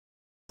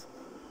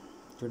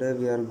Today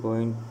we are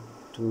going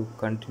to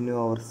continue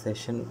our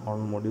session on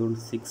module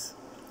 6.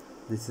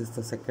 This is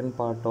the second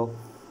part of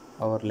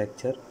our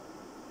lecture,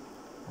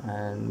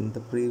 and in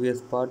the previous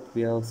part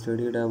we have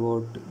studied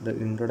about the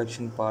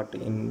introduction part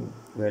in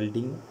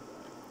welding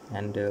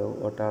and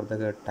what are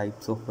the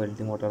types of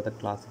welding, what are the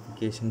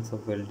classifications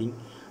of welding,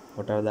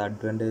 what are the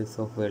advantages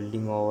of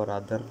welding over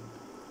other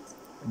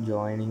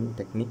joining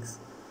techniques,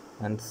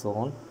 and so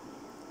on.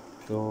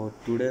 So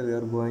today we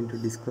are going to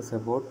discuss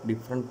about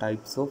different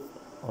types of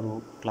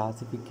or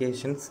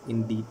classifications in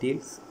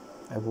details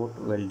about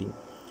welding.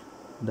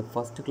 The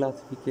first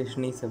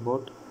classification is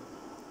about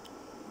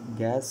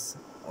gas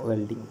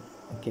welding.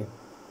 Okay,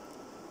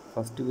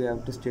 first we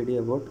have to study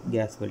about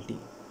gas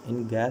welding. In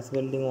gas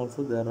welding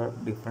also there are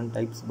different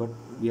types, but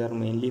we are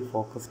mainly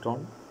focused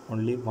on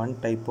only one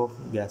type of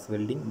gas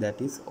welding, that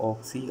is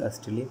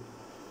oxy-acetylene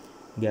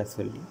gas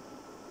welding.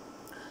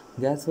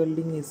 Gas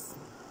welding is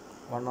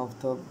one of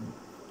the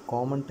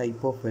common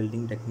type of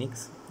welding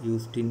techniques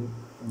used in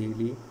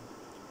daily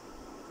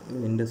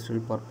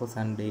industrial purpose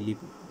and daily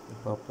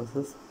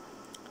purposes.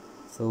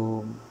 So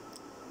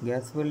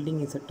gas welding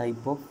is a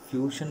type of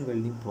fusion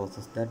welding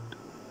process that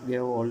we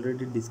have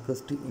already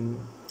discussed in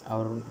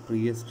our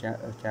previous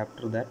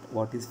chapter, that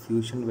what is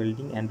fusion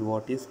welding and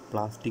what is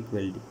plastic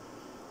welding.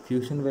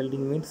 Fusion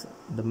welding means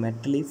the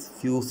metal is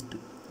fused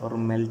or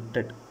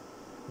melted.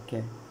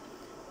 Okay,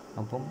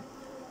 അപ്പം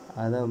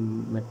അത്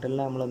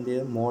മെറ്റലിനെ നമ്മൾ എന്ത്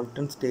ചെയ്യുക,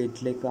 molten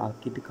സ്റ്റേറ്റിലേക്ക്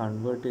ആക്കിയിട്ട്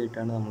convert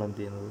ചെയ്തിട്ടാണ് നമ്മൾ എന്ത്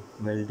ചെയ്യുന്നത്,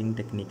 വെൽഡിങ്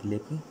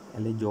ടെക്നിക്കിലേക്ക്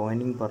അല്ലെങ്കിൽ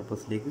ജോയിനിങ്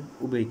പർപ്പസിലേക്ക്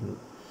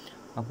ഉപയോഗിക്കുന്നത്.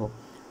 അപ്പോൾ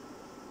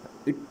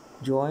it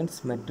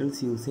joints metals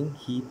using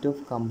heat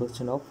of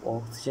combustion of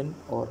oxygen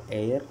or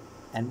air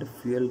and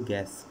fuel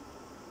gas.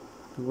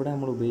 ഇവിടെ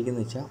നമ്മൾ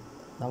ഉപയോഗിക്കുന്നത് വെച്ചാൽ,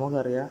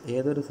 നമുക്കറിയാം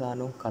ഏതൊരു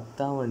സാധനവും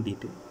കത്താൻ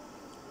വേണ്ടിയിട്ട്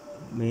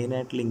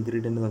മെയിനായിട്ടുള്ള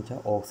ഇൻഗ്രീഡിയൻ്റ് എന്ന്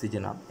വെച്ചാൽ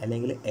ഓക്സിജനാണ്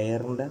അല്ലെങ്കിൽ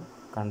എയറിൻ്റെ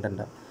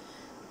കണ്ടൻറ്റാണ്.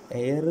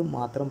 എയർ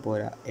മാത്രം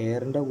പോരാ,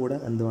 എയറിൻ്റെ കൂടെ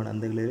എന്ത് വേണം,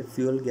 എന്തെങ്കിലും ഒരു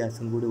ഫ്യൂവൽ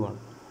ഗ്യാസും കൂടി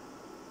വേണം.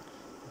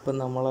 ഇപ്പം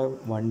നമ്മളെ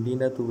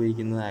വണ്ടീൻ്റെ അകത്ത്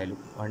ഉപയോഗിക്കുന്നതായാലും,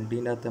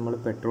 വണ്ടീൻ്റെ അകത്ത് നമ്മൾ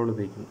പെട്രോൾ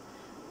ഉപയോഗിക്കുന്നു,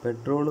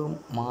 പെട്രോൾ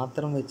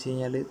മാത്രം വെച്ച്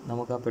കഴിഞ്ഞാൽ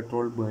നമുക്ക് ആ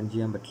പെട്രോൾ ബേൺ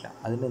ചെയ്യാൻ പറ്റില്ല.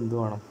 അതിന് എന്ത്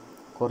വേണം,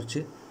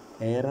 കുറച്ച്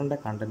എയറിൻ്റെ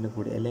കണ്ടൻറ്റ്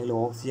കൂടി അല്ലെങ്കിൽ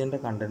ഓക്സിജൻ്റെ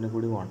കണ്ടൻറ്റ്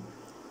കൂടി വേണം.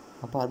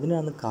 അപ്പോൾ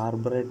അതിനാണ്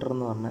കാർബറേറ്റർ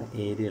എന്ന് പറഞ്ഞ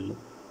ഏരിയ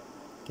ഉള്ളത്.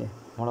 ഓക്കെ,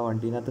 നമ്മളെ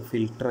വണ്ടീനകത്ത്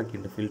ഫിൽറ്ററൊക്കെ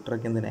ഉണ്ട്.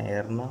 ഫിൽറ്ററൊക്കെ എന്തിനാണ്,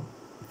 എയറിനെ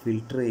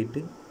ഫിൽറ്റർ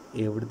ചെയ്തിട്ട്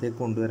എവിടത്തേക്ക്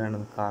കൊണ്ടുവരാണ്,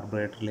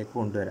 കാർബറേറ്ററിലേക്ക്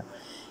കൊണ്ടുവരാം.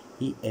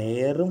 ഈ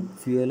എയറും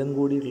ഫ്യൂവലും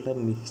കൂടിയുള്ള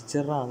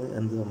മിക്സ്ചറാണ്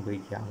എന്ത്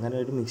സംഭവിക്കുക. അങ്ങനെ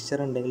ഒരു മിക്സ്ചർ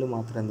ഉണ്ടെങ്കിൽ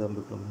മാത്രമേ എന്ത്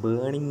സംഭവിക്കുള്ളൂ,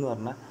 ബേണിംഗ് എന്ന്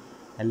പറഞ്ഞാൽ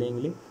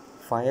അല്ലെങ്കിൽ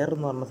ഫയർ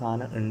എന്ന് പറഞ്ഞ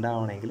സാധനം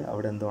ഉണ്ടാവണമെങ്കിൽ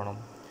അവിടെ എന്ത് വേണം,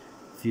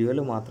 ഫ്യൂവൽ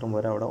മാത്രം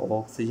പോരാ, അവിടെ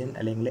ഓക്സിജൻ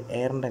അല്ലെങ്കിൽ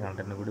എയറിൻ്റെ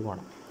കണ്ടൻറ്റ് കൂടി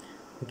വേണം.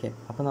 ഓക്കെ,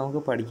 അപ്പോൾ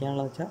നമുക്ക്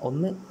പഠിക്കാനുള്ളത് വെച്ചാൽ,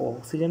 ഒന്ന്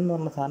ഓക്സിജൻ എന്ന്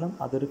പറഞ്ഞ സാധനം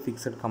അതൊരു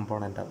ഫിക്സഡ്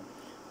കമ്പോണൻ്റ് ആവും.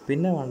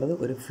 പിന്നെ വേണ്ടത്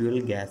ഒരു ഫ്യൂവൽ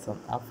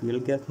ഗ്യാസാണ്. ആ ഫ്യൂവൽ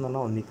ഗ്യാസ് എന്ന്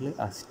പറഞ്ഞാൽ ഒന്നിക്കിൽ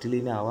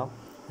അസിറ്റിലീൻ ആവാം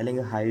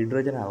അല്ലെങ്കിൽ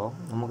ഹൈഡ്രജൻ ആവാം.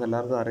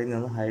 നമുക്കെല്ലാവർക്കും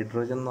അറിയുന്നത്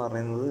ഹൈഡ്രജൻ എന്ന്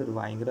പറയുന്നത് ഒരു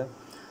ഭയങ്കര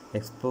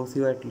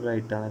എക്സ്പ്ലോസീവ് ആയിട്ടുള്ളൊരു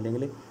ഐറ്റമാണ്,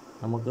 അല്ലെങ്കിൽ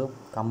നമുക്ക്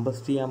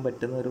കമ്പസ്റ്റ് ചെയ്യാൻ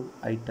പറ്റുന്ന ഒരു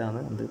ഐറ്റമാണ്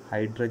എന്ത്,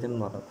 ഹൈഡ്രജൻ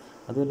എന്ന് പറയുന്നത്.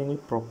 അതും അല്ലെങ്കിൽ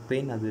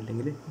പ്രൊപ്പെയിൻ, അതും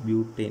അല്ലെങ്കിൽ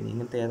ബ്യൂട്ടെയിൻ,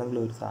 ഇങ്ങനത്തെ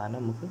ഏതെങ്കിലും ഒരു സാധനം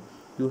നമുക്ക്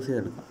യൂസ്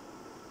ചെയ്തെടുക്കാം.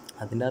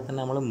 അതിൻ്റെ അകത്ത്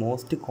തന്നെ നമ്മൾ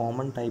മോസ്റ്റ്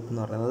കോമൺ ടൈപ്പ്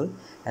എന്ന് പറയുന്നത്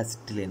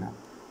അസിറ്റിലീനാണ്.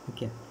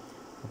 ഓക്കെ,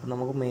 അപ്പോൾ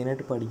നമുക്ക്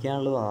മെയിനായിട്ട്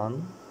പഠിക്കാനുള്ളതാണ്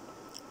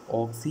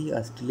ഓക്സി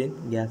അസിറ്റിലീൻ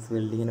ഗ്യാസ്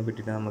വെൽഡിങ്ങിനെ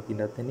പറ്റിയിട്ട് നമുക്ക്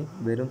ഇതിൻ്റെ അകത്ത് തന്നെ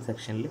വരും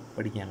സെക്ഷനിൽ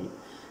പഠിക്കാനുള്ളത്.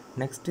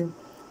 Next,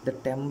 the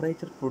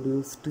temperature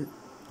produced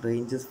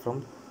ranges from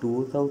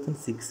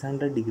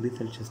 2600 degree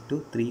Celsius to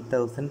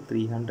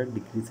 3300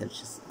 degree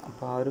Celsius.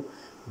 അപ്പോൾ ആ ഒരു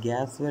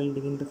ഗ്യാസ്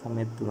വെൽഡിങ്ങിൻ്റെ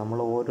സമയത്ത് നമ്മൾ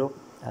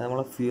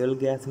നമ്മളെ ഫ്യൂവൽ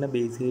ഗ്യാസിനെ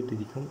ബേസ്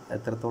ചെയ്തിട്ടിരിക്കും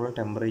എത്രത്തോളം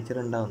ടെമ്പറേച്ചർ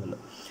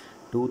ഉണ്ടാകുന്നുള്ളത്.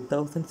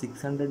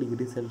 2600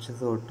 ഡിഗ്രി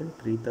സെൽഷ്യസ് തൊട്ട്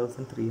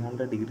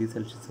 3300 ഡിഗ്രി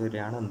സെൽഷ്യസ്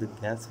വരെയാണ് എന്ത്,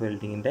 ഗ്യാസ്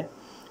വെൽഡിങ്ങിൻ്റെ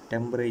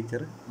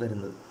ടെമ്പറേച്ചർ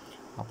വരുന്നത്.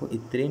 അപ്പോൾ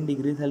ഇത്രയും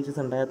ഡിഗ്രി സെൽഷ്യസ്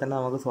ഉണ്ടായാൽ തന്നെ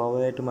നമുക്ക്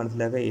സ്വാഭാവികമായിട്ട്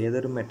മനസ്സിലാക്കുക,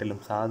 ഏതൊരു മെറ്റലും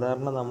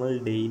സാധാരണ നമ്മൾ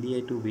ഡെയിലി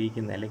ആയിട്ട്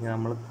ഉപയോഗിക്കുന്ന അല്ലെങ്കിൽ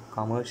നമ്മൾ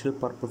കമേഴ്ഷ്യൽ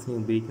പർപ്പസിന്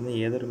ഉപയോഗിക്കുന്ന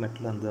ഏതൊരു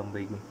മെറ്റലും എന്ത്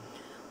സംഭവിക്കും,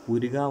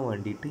 ഉരുകാൻ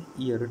വേണ്ടിയിട്ട്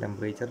ഈ ഒരു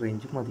ടെമ്പറേച്ചർ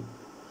റേഞ്ച് മതി.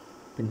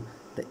 പിന്നെ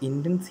the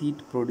intense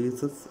heat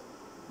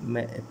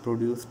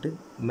produced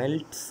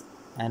melts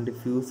and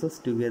fuses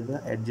together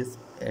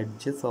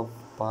edges of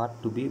part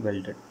two B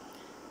welded.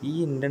 ഈ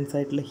ഇൻറ്റൻസ്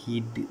ആയിട്ടുള്ള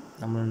ഹീറ്റ്,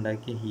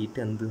 നമ്മളുണ്ടാക്കിയ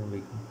ഹീറ്റ് എന്ത്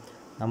സംഭവിക്കും,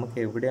 നമുക്ക്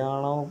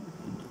എവിടെയാണോ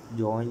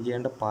ജോയിൻ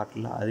ചെയ്യേണ്ട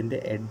പാർട്ടിൽ അതിൻ്റെ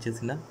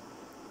എഡ്ജസിനെ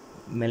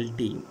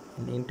മെൽറ്റ് ചെയ്യും,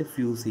 എന്നിട്ട്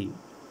ഫ്യൂസ് ചെയ്യും.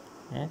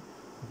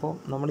 അപ്പോൾ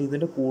നമ്മൾ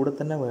ഇതിൻ്റെ കൂടെ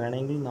തന്നെ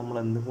വേണമെങ്കിൽ നമ്മൾ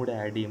എന്തും കൂടെ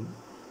ആഡ് ചെയ്യും,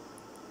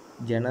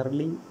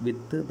 generally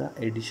with the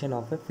edition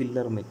of A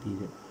filler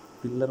material.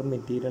 Filler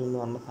material എന്ന്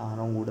പറഞ്ഞ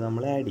സാധനവും കൂടി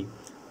നമ്മൾ ആഡ് ചെയ്യും.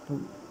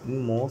 അപ്പം in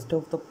most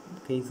of the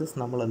cases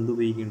നമ്മൾ എന്ത്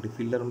ഉപയോഗിക്കുന്നുണ്ട്,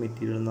 ഫില്ലർ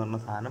മെറ്റീരിയൽ എന്ന്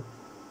പറഞ്ഞ സാധനം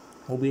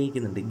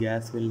ഉപയോഗിക്കുന്നുണ്ട്.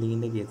 ഗ്യാസ്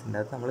വെൽഡിങ്ങിൻ്റെ കേസിൻ്റെ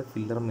അകത്ത് നമ്മൾ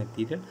ഫില്ലർ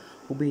മെറ്റീരിയൽ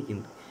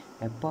ഉപയോഗിക്കുന്നുണ്ട്.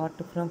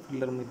 അപ്പാർട്ട് ഫ്രം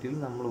ഫില്ലർ മെറ്റീരിയൽ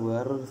നമ്മൾ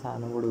വേറൊരു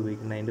സാധനം കൂടി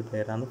ഉപയോഗിക്കുന്നത്, അതിൻ്റെ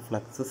പേരാണ്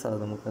ഫ്ലക്സസ്. അത്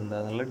നമുക്ക്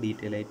എന്താണെന്നുള്ള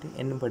ഡീറ്റെയിൽ ആയിട്ട്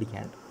എന്നും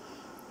പഠിക്കാനുണ്ട്.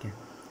 ഓക്കെ,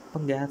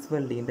 അപ്പം ഗ്യാസ്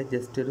വെൽഡിങ്ങിൻ്റെ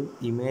ജസ്റ്റ് ഒരു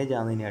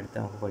ഇമേജാണ് ഇനി അടുത്ത്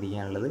നമുക്ക്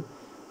പഠിക്കാനുള്ളത്.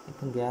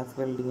 ഇപ്പം ഗ്യാസ്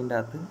വെൽഡിങ്ങിൻ്റെ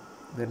അകത്ത്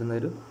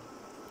വരുന്നൊരു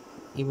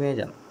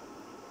ഇമേജാണ്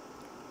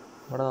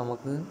ഇവിടെ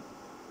നമുക്ക്.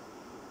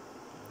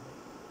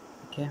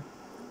 ഓക്കെ,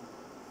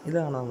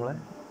 ഇതാണ് നമ്മളെ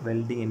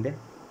വെൽഡിങ്ങിൻ്റെ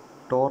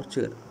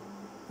ടോർച്ച്.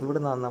 ഇവിടെ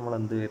നിന്നാണ് നമ്മൾ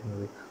എന്ത്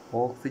വരുന്നത്,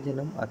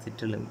 ഓക്സിജനും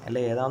അസിറ്റിലും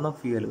അല്ലെ ഏതാണോ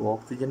ഫ്യൂവൽ,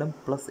 ഓക്സിജനും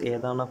പ്ലസ്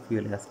ഏതാണോ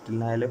ഫ്യൂവൽ,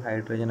 അസിറ്റിലിനായാലും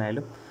ഹൈഡ്രജൻ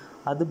ആയാലും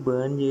അത്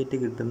ബേൺ ചെയ്തിട്ട്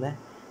കിട്ടുന്ന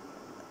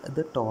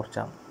ഇത്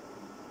ടോർച്ചാണ്.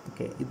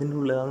 ഓക്കെ, ഇതിൻ്റെ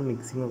ഉള്ളിലാണ്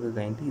മിക്സിംഗ് ഒക്കെ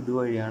കഴിഞ്ഞിട്ട്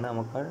ഇതുവഴിയാണ്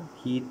നമുക്ക്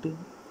ഹീറ്റ്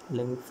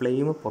അല്ലെങ്കിൽ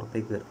ഫ്ലെയിം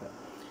പുറത്തേക്ക് വരിക.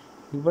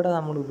 ഇവിടെ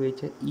നമ്മൾ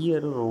ഉപയോഗിച്ച ഈ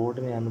ഒരു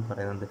റോഡിനെയാണ്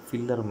പറയുന്നത്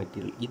ഫില്ലർ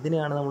മെറ്റീരിയൽ.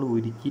 ഇതിനെയാണ് നമ്മൾ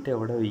ഉരുക്കിയിട്ട്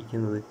എവിടെ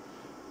വയ്ക്കുന്നത്,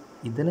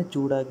 ഇതിനെ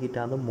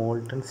ചൂടാക്കിയിട്ടാണ്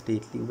മോൾട്ടൺ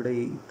സ്റ്റേറ്റിൽ, ഇവിടെ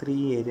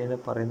ഇത്രയും ഏരിയനെ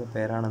പറയുന്ന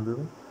പേരാണെന്ത്,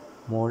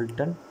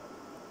 മോൾട്ടൺ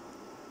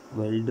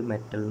വെൽഡ്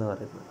മെറ്റൽ എന്ന്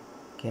പറയുന്നത്.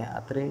 ഓക്കെ,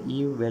 അത്രയും ഈ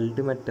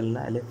വെൽഡ്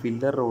മെറ്റലിനെ അല്ലെങ്കിൽ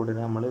ഫില്ലർ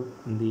റോഡിനെ നമ്മൾ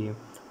എന്ത് ചെയ്യും,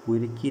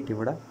 ഉരുക്കിയിട്ട്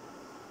ഇവിടെ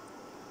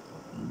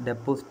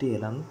ഡെപ്പോസിറ്റ്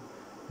ചെയ്യലാണ്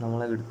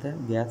നമ്മളെ ഇവിടുത്തെ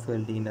ഗ്യാസ്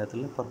വെൽഡിങ്ങിൻ്റെ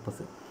അകത്തുള്ള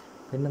പർപ്പസ്.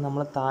 പിന്നെ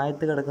നമ്മൾ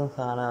താഴത്ത് കിടക്കുന്ന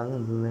സാധനമാണ്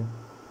എന്ത്,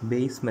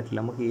 ബേസ് മെറ്റൽ.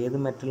 നമുക്ക് ഏത്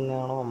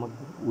മെറ്റലിനാണോ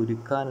നമുക്ക്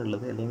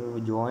ഉരുക്കാനുള്ളത്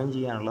അല്ലെങ്കിൽ ജോയിൻ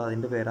ചെയ്യാനുള്ളത്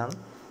അതിൻ്റെ പേരാണ്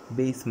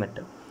ബേസ്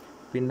മെറ്റൽ.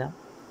 പിന്നെ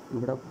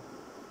ഇവിടെ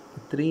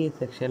ഇത്രയും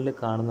സെക്ഷനിൽ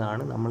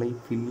കാണുന്നതാണ് നമ്മൾ ഈ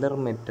ഫില്ലർ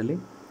മെറ്റൽ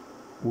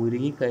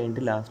ഉരുകി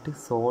കഴിഞ്ഞിട്ട് ലാസ്റ്റ്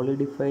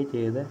സോളിഡിഫൈ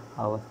ചെയ്ത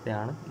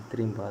അവസ്ഥയാണ്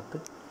ഇത്രയും ഭാഗത്ത്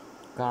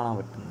കാണാൻ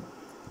പറ്റുന്നത്.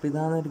 അപ്പോൾ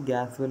ഇതാണ് ഒരു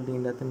ഗ്യാസ്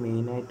വെൽഡിങ്ങിൻ്റെ അകത്ത്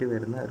മെയിനായിട്ട്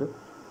വരുന്ന ഒരു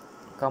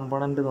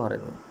കമ്പോണൻ്റ് എന്ന്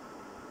പറയുന്നത്.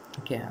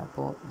 ഓക്കെ,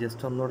 അപ്പോൾ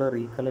ജസ്റ്റ് ഒന്നുകൂടെ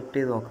റീകളക്ട്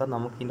ചെയ്ത് നോക്കാം.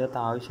 നമുക്ക് ഇതിൻ്റെ അകത്ത്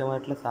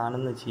ആവശ്യമായിട്ടുള്ള സാധനം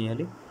എന്ന് വെച്ച്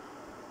കഴിഞ്ഞാൽ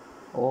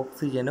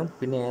ഓക്സിജനും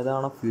പിന്നെ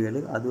ഏതാണോ ഫ്യൂവൽ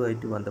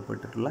അതുമായിട്ട്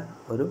ബന്ധപ്പെട്ടിട്ടുള്ള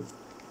ഒരു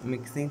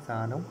മിക്സിങ്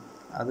സാധനവും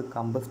അത്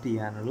കമ്പസ്റ്റ്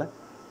ചെയ്യാനുള്ള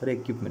ഒരു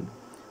എക്യുപ്മെൻറ്റ്.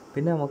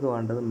 പിന്നെ നമുക്ക്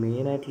വേണ്ടത്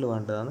മെയിനായിട്ടുള്ള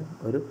വേണ്ടതാണ്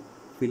ഒരു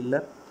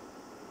ഫില്ലർ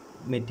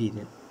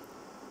മെറ്റീരിയൽ.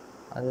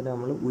 അതിന്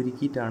നമ്മൾ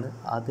ഉരുക്കിയിട്ടാണ്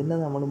അതിനെ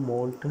നമ്മൾ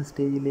മോൾട്ടൺ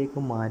സ്റ്റേജിലേക്ക്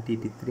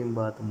മാറ്റിയിട്ട് ഇത്രയും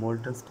ഭാഗത്ത്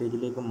മോൾട്ടൺ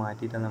സ്റ്റേജിലേക്ക്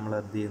മാറ്റിയിട്ടാണ് നമ്മൾ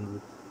എന്ത് ചെയ്യുന്നത്,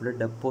 ഇവിടെ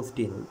ഡെപ്പോസിറ്റ്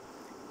ചെയ്യുന്നത്.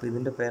 അപ്പോൾ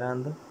ഇതിൻ്റെ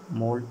പേരാണ്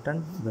മോൾട്ടൺ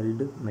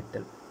വെൽഡ്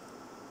മെറ്റൽ.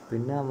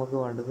 പിന്നെ നമുക്ക്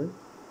വേണ്ടത്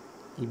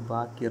ഈ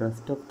ബാക്കി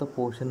റെസ്റ്റ് ഓഫ് ദ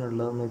പോർഷൻ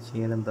ഉള്ളതെന്ന് വെച്ച്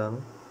കഴിഞ്ഞാൽ എന്താണ്,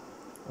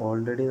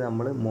 ഓൾറെഡി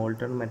നമ്മൾ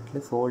മോൾട്ടൺ മെറ്റൽ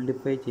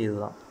സോൾഡിഫൈ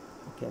ചെയ്തതാണ്.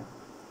 ഓക്കെ,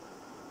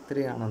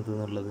 ഇത്രയാണ്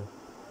എന്തെന്നുള്ളത്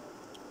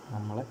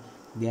നമ്മളെ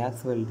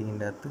ഗ്യാസ്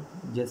വെൽഡിങ്ങിൻ്റെ അകത്ത്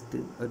ജസ്റ്റ്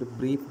ഒരു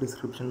ബ്രീഫ്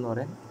ഡിസ്ക്രിപ്ഷൻ എന്ന്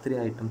പറയാൻ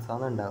ഇത്രയും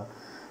ഐറ്റംസാണ് ഉണ്ടാകുക.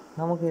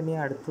 നമുക്ക് ഇനി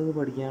അടുത്തത്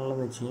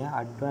പഠിക്കാനുള്ളതെന്ന് വെച്ച് കഴിഞ്ഞാൽ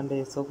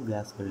അഡ്വാൻറ്റേജസ് ഓഫ്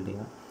ഗ്യാസ്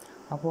വെൽഡിങ്.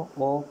 അപ്പോൾ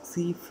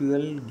ഓക്സി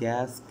fuel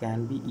gas can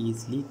be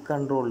easily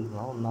controlled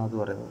എന്നാണ് ഒന്നാമത്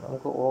പറയുന്നത്.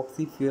 നമുക്ക്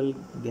ഓക്സി ഫ്യൂവൽ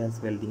ഗ്യാസ്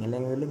വെൽഡിങ്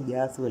അല്ലെങ്കിൽ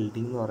ഗ്യാസ്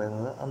വെൽഡിങ് എന്ന്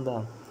പറയുന്നത്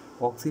എന്താണ്,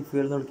 ഓക്സി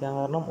ഫ്യൂവൽ എന്ന് വിളിക്കാൻ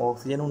കാരണം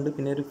ഓക്സിജൻ ഉണ്ട്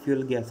പിന്നെ ഒരു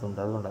ഫ്യൂവൽ ഗ്യാസ് ഉണ്ട്,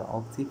 അതുകൊണ്ടാണ്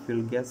ഓക്സി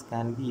fuel gas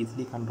can be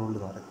easily controlled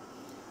എന്ന് പറയുന്നത്.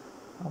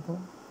 അപ്പോൾ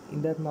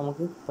ഇതിൻ്റെ അകത്ത്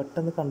നമുക്ക്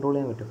പെട്ടെന്ന് കൺട്രോൾ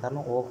ചെയ്യാൻ പറ്റും.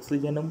 കാരണം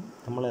ഓക്സിജനും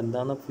നമ്മൾ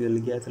എന്താണ് ഫ്യൂവൽ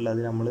ഗ്യാസ് ഉള്ളത്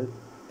അത് നമ്മൾ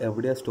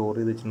എവിടെയാണ് സ്റ്റോർ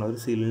ചെയ്ത് വെച്ചിട്ടുണ്ടോ, ഒരു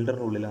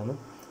സിലിണ്ടറിൻ്റെ ഉള്ളിലാണ്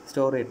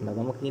സ്റ്റോർ ചെയ്തിട്ടുള്ളത്.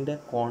 നമുക്ക് ഇതിൻ്റെ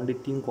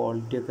ക്വാണ്ടിറ്റിയും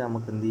ക്വാളിറ്റിയും ഒക്കെ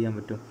നമുക്ക് എന്ത് ചെയ്യാൻ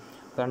പറ്റും,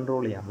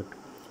 കൺട്രോൾ ചെയ്യാൻ പറ്റും.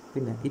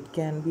 പിന്നെ it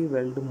can be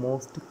weld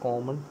most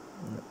common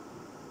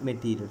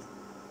materials.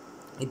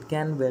 It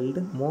can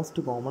weld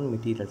most common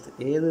materials.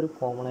 ഏതൊരു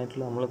കോമൺ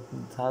ആയിട്ടുള്ള നമ്മൾ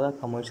സാധാ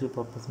കമേഴ്ഷ്യൽ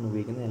പർപ്പസിന്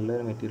ഉപയോഗിക്കുന്ന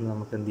എല്ലാവരും മെറ്റീരിയൽ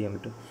നമുക്ക് എന്ത് ചെയ്യാൻ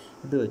പറ്റും,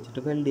 ഇത്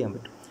വെച്ചിട്ട് വെൽഡ് ചെയ്യാൻ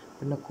പറ്റും.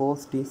 പിന്നെ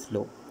cost is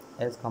law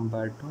as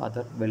compared to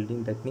other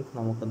welding technique.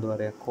 നമുക്ക് എന്താ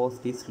പറയുക,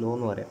 കോസ്റ്റ് ഈസ് ലോ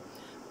എന്ന് പറയാം.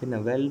 പിന്നെ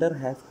welder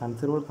has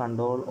considerable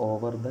control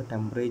over the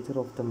temperature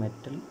of the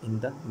metal in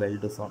the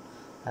weld zone.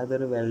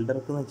 അതൊരു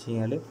വെൽഡർക്ക് എന്ന് വെച്ച്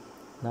കഴിഞ്ഞാൽ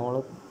നമ്മൾ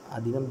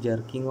അധികം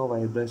ജെർക്കിങ്ങോ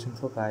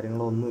വൈബ്രേഷൻസോ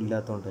കാര്യങ്ങളോ ഒന്നും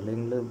ഇല്ലാത്തതുകൊണ്ട്,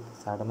 അല്ലെങ്കിൽ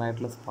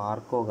സഡനായിട്ടുള്ള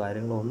സ്പാർക്കോ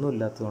കാര്യങ്ങളോ ഒന്നും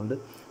ഇല്ലാത്തതുകൊണ്ട്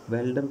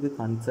വെൽഡർക്ക്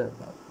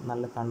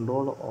നല്ല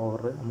കൺട്രോൾ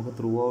ഓവർ നമുക്ക്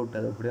ത്രൂ ഔട്ട്,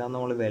 എവിടെയാണ്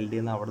നമ്മൾ വെൽഡ്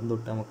ചെയ്യുന്നത് അവിടെ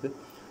തൊട്ട് നമുക്ക്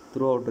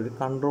ത്രൂ ഔട്ട് ഒരു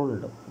കൺട്രോൾ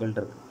ഉണ്ടാവും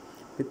വെൽഡർക്ക്.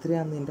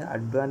 ഇത്രയാണ് ഇതിൻ്റെ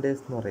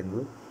അഡ്വാൻറ്റേജ് എന്ന്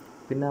പറയുന്നത്.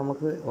 പിന്നെ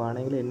നമുക്ക്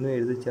വേണമെങ്കിൽ എന്നും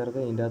എഴുതി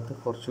ചേർക്കാം. ഇതിൻ്റെ അകത്ത്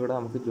കുറച്ചുകൂടെ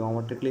നമുക്ക്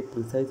ജോമെട്രിക്കലി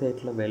പ്രിസൈസ്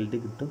ആയിട്ടുള്ള വെൽഡ്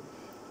കിട്ടും.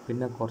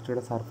 പിന്നെ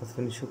കുറച്ചുകൂടെ സർഫസ്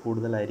ഫിനിഷ്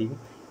കൂടുതലായിരിക്കും.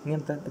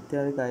 ഇങ്ങനത്തെ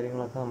ഇത്യാദി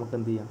കാര്യങ്ങളൊക്കെ നമുക്ക്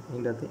എന്ത് ചെയ്യാം,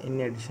 ഇതിൻ്റെ അകത്ത് ഇൻ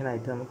അഡീഷൻ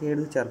ആയിട്ട് നമുക്ക്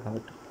എഴുതി ചേർക്കാൻ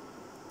പറ്റും.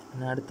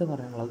 പിന്നെ അടുത്ത്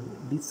പറയാനുള്ളത്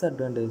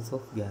disadvantages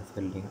of gas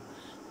welding.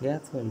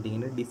 Gas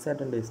വെൽഡിങ്ങിൻ്റെ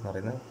disadvantage എന്ന്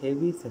പറയുന്നത്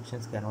heavy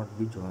sections cannot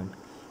B joined.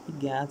 ഈ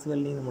ഗ്യാസ്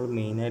വെൽഡിങ് നമ്മൾ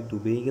മെയിനായിട്ട്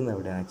ഉപയോഗിക്കുന്നത്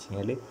എവിടെയാണെന്ന് വെച്ച്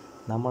കഴിഞ്ഞാൽ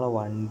നമ്മളെ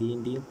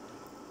വണ്ടീൻ്റെയും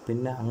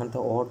പിന്നെ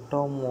അങ്ങനത്തെ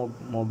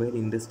ഓട്ടോമൊബൈൽ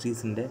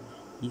ഇൻഡസ്ട്രീസിൻ്റെ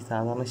ഈ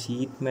സാധാരണ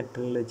ഷീറ്റ്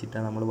മെറ്റലിൽ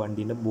വെച്ചിട്ടാണ് നമ്മൾ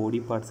വണ്ടീൻ്റെ ബോഡി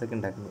പാർട്സൊക്കെ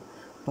ഉണ്ടാക്കുന്നത്.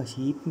 അപ്പോൾ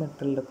ഷീറ്റ്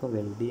മെറ്റലിലൊക്കെ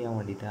വെൽഡ് ചെയ്യാൻ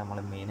വേണ്ടിയിട്ടാണ് നമ്മൾ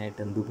മെയിനായിട്ട്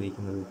എന്ത്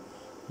ഉപയോഗിക്കുന്നത്,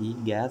 ഈ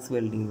ഗ്യാസ്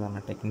വെൽഡിങ് എന്ന്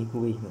പറഞ്ഞ ടെക്നിക്ക്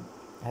ഉപയോഗിക്കുന്നത്.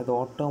 അതായത്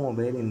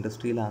ഓട്ടോമൊബൈൽ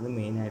ഇൻഡസ്ട്രിയിലാണ്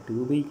മെയിനായിട്ട് ഇത്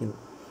ഉപയോഗിക്കുന്നത്.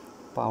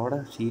 അപ്പോൾ അവിടെ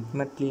ഷീറ്റ്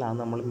മെറ്റലിലാണ്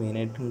നമ്മൾ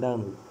മെയിനായിട്ട്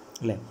ഉണ്ടാകുന്നത്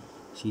അല്ലേ.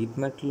 ഷീറ്റ്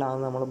മെറ്റലിലാണ്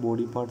നമ്മൾ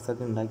ബോഡി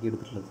പാർട്സൊക്കെ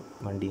ഉണ്ടാക്കിയെടുത്തിട്ടുള്ളത്.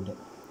 വണ്ടീൻ്റെ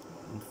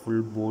ഫുൾ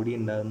ബോഡി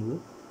ഉണ്ടാകുന്നത്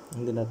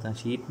ഇതിൻ്റെ അകത്താണ്.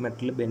 ഷീറ്റ്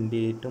മെറ്റൽ ബെൻഡ്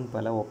ചെയ്തിട്ടും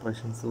പല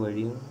ഓപ്പറേഷൻസ്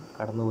വഴിയും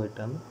കടന്നു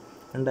പോയിട്ടാണ്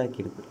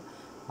ഉണ്ടാക്കിയെടുത്തത്.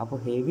 അപ്പോൾ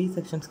heavy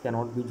sections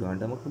cannot be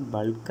joined. നമുക്ക്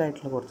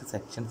ബൾക്കായിട്ടുള്ള കുറച്ച്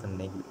സെക്ഷൻസ്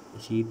ഉണ്ടെങ്കിൽ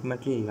ഷീറ്റ്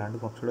മെറ്റൽ ഇല്ലാണ്ട്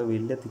കുറച്ചുകൂടെ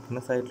വലിയ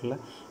തിക്നെസ് ആയിട്ടുള്ള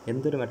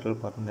എന്തൊരു മെറ്റൽ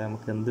പറഞ്ഞാൽ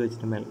നമുക്ക് എന്ത്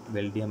വെച്ചിട്ട്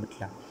വെൽഡ് ചെയ്യാൻ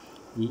പറ്റില്ല,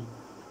 ഈ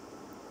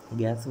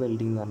ഗ്യാസ്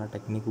വെൽഡിങ് എന്ന് പറഞ്ഞ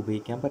ടെക്നിക്ക്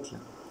ഉപയോഗിക്കാൻ പറ്റില്ല.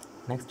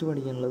 നെക്സ്റ്റ്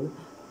പഠിക്കാനുള്ളത്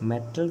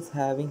metals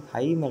having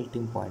high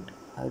melting point.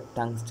 അത്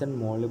ടങ്സ്റ്റൺ,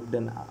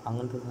 മോളിബ്ഡൻ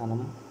അങ്ങനത്തെ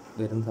സാധനം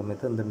വരുന്ന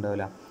സമയത്ത്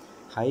എന്തുണ്ടാവില്ല,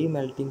 ഹൈ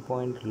മെൽറ്റിംഗ്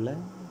പോയിൻ്റുള്ള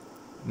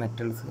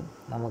മെറ്റൽസ്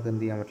നമുക്ക്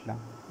എന്ത് ചെയ്യാൻ പറ്റില്ല,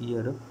 ഈ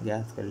ഒരു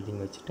ഗ്യാസ്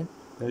വെൽഡിങ് വെച്ചിട്ട്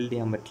വെൽഡ്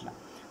ചെയ്യാൻ പറ്റില്ല.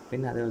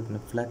 പിന്നെ അതേപോലെ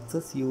തന്നെ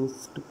fluxes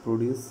use to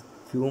produce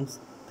fumes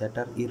that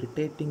are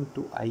irritating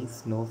to ice,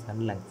 nose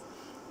and lungs.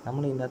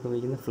 നമ്മൾ ഇതിനകത്ത്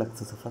ഉപയോഗിക്കുന്ന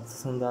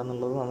ഫ്ലക്സസ്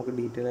എന്താണെന്നുള്ളത് നമുക്ക്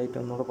ഡീറ്റെയിൽ ആയിട്ട്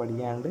ഒന്നുകൂടെ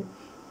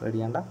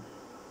പഠിക്കേണ്ട.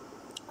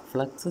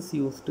 Fluxes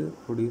use to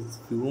produce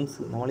fumes.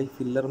 നമ്മൾ ഈ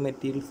ഫില്ലർ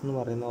മെറ്റീരിയൽസ് എന്ന്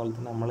പറയുന്ന പോലെ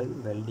തന്നെ നമ്മൾ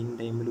വെൽഡിങ്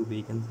ടൈമിൽ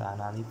ഉപയോഗിക്കുന്ന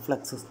സാധനമാണ് ഈ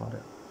ഫ്ലക്സസ് എന്ന്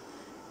പറയുന്നത്.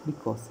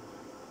 ബിക്കോസ്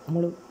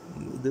നമ്മൾ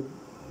ഇത്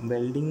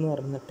വെൽഡിങ് എന്ന്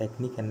പറയുന്ന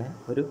ടെക്നിക്ക് തന്നെ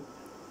ഒരു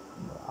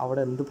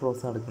അവിടെ എന്ത്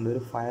പ്രോസസ്സ് നടക്കുന്നുണ്ട്,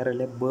 ഒരു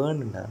ഫയറിലെ ബേൺ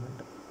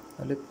ഉണ്ടാകുന്നുണ്ട്,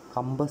 അതിൽ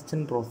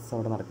കമ്പസ്റ്റൻ പ്രോസസ്സ്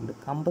അവിടെ നടക്കുന്നുണ്ട്.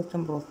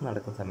 കമ്പസ്റ്റൻ പ്രോസസ്സ്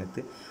നടക്കുന്ന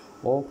സമയത്ത്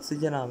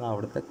ഓക്സിജനാണ്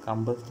അവിടുത്തെ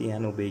കമ്പസ്റ്റ്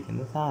ചെയ്യാൻ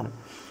ഉപയോഗിക്കുന്ന സാധനം.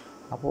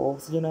 അപ്പോൾ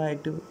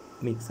ഓക്സിജനായിട്ട്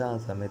മിക്സ്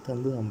ആകുന്ന സമയത്ത്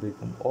എന്ത്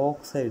സംഭവിക്കും,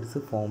 ഓക്സൈഡ്സ്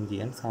ഫോം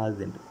ചെയ്യാൻ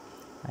സാധ്യതയുണ്ട്.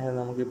 അതായത്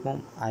നമുക്കിപ്പം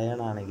അയൺ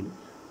ആണെങ്കിൽ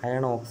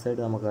അയൺ ഓക്സൈഡ്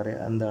നമുക്കറിയാം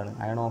എന്താണ്.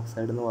 അയൺ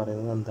ഓക്സൈഡ് എന്ന്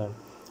പറയുന്നത് എന്താണ്,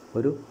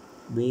 ഒരു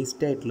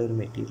വേസ്റ്റ് ആയിട്ടുള്ളൊരു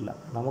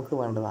മെറ്റീരിയലാണ്. നമുക്ക്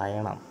വേണ്ടത്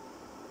അയണാണ്.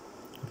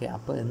 ഓക്കെ,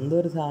 അപ്പോൾ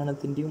എന്തൊരു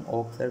സാധനത്തിൻ്റെയും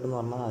ഓക്സൈഡ് എന്ന്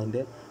പറഞ്ഞാൽ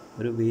അതിൻ്റെ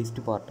ഒരു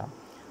വേസ്റ്റ് പാർട്ടാണ്.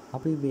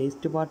 അപ്പോൾ ഈ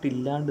വേസ്റ്റ് പാർട്ട്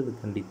ഇല്ലാണ്ട്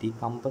നിൽക്കേണ്ടിയിട്ട് ഈ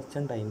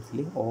കമ്പസ്റ്റൻ ടൈംസിൽ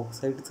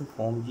ഓക്സൈഡ്സ്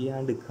ഫോം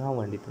ചെയ്യാണ്ട് നിൽക്കാൻ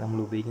വേണ്ടിയിട്ട് നമ്മൾ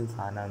ഉപയോഗിക്കുന്ന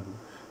സാധനമാണ്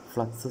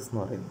ഫ്ലക്സസ്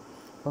എന്ന് പറയുന്നത്.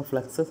 അപ്പോൾ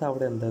ഫ്ലക്സസ്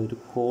അവിടെ എന്താ ഒരു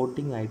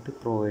കോട്ടിംഗ് ആയിട്ട്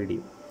പ്രൊവൈഡ്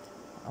ചെയ്യും.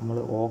 നമ്മൾ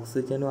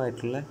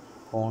ഓക്സിജനുമായിട്ടുള്ള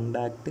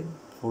കോണ്ടാക്റ്റ്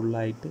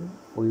ഫുള്ളായിട്ട്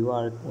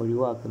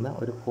ഒഴിവാക്കുന്ന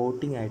ഒരു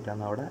കോട്ടിംഗ്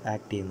ആയിട്ടാണ് അവിടെ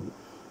ആക്ട് ചെയ്യുന്നത്.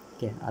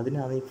 ഓക്കെ,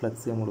 അതിനാണ് ഈ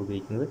ഫ്ലക്സ് നമ്മൾ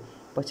ഉപയോഗിക്കുന്നത്.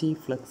 പക്ഷേ ഈ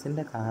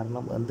ഫ്ലക്സിൻ്റെ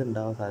കാരണം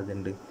എന്തുണ്ടാവാൻ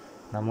സാധ്യതയുണ്ട്,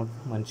 നമുക്ക്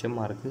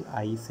മനുഷ്യന്മാർക്ക്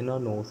ഐസിനോ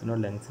നോസിനോ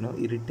ലങ്സിനോ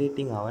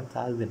ഇറിറ്റേറ്റിംഗ് ആവാൻ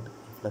സാധ്യതയുണ്ട്.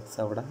 ഈ ഫ്ലക്സ്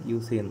അവിടെ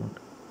യൂസ്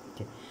ചെയ്യുന്നുണ്ട്.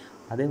 ഓക്കെ,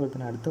 അതേപോലെ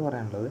തന്നെ അടുത്ത്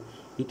പറയാനുള്ളത്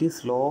it is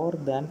slower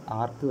than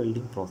arc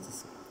welding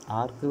process.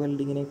 ആർക്ക്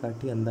വെൽഡിങ്ങിനെ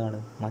കാട്ടി എന്താണ്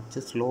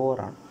മച്ച്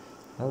സ്ലോവറാണ്.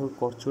 അത്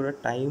കുറച്ചുകൂടെ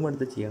ടൈം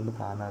എടുത്ത് ചെയ്യേണ്ട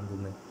സാധനമാണ്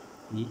എന്തെന്ന്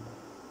ഈ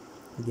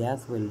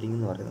ഗ്യാസ് വെൽഡിങ്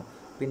എന്ന് പറയുന്നത്.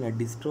 പിന്നെ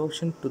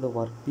distortion to the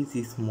work piece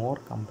is more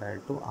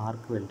compared to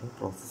arc welding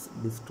process.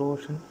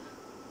 Distortion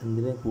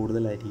എന്തിന്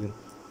കൂടുതലായിരിക്കും,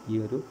 ഈ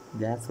ഒരു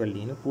ഗ്യാസ്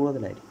വെൽഡിങ്ങിന്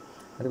കൂടുതലായിരിക്കും.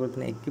 അതുപോലെ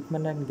തന്നെ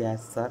equipment and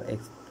gases R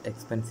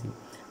expensive.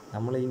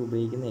 നമ്മൾ ഈ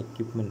ഉപയോഗിക്കുന്ന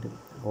എക്യുപ്മെൻറ്റ്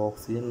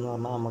ഓക്സിജൻ എന്ന്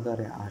പറഞ്ഞാൽ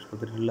നമുക്കറിയാം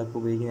ആശുപത്രികളിലൊക്കെ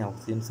ഉപയോഗിക്കുന്ന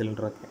ഓക്സിജൻ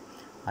സിലിണ്ടറൊക്കെ,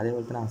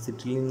 അതേപോലെ തന്നെ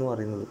അസിറ്റിലിൻ എന്ന്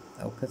പറയുന്നത്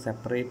ഒക്കെ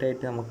സെപ്പറേറ്റ്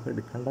ആയിട്ട് നമുക്ക്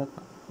എടുക്കേണ്ട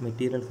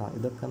മെറ്റീരിയൽസാണ്.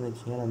 ഇതൊക്കെ എന്ന്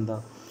വെച്ച് കഴിഞ്ഞാൽ എന്താ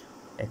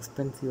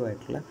എക്സ്പെൻസീവ്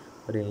ആയിട്ടുള്ള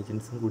ഒരു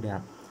ഏജൻസും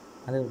കൂടിയാണ്.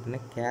 അതേപോലെ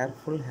തന്നെ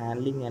careful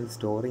handling and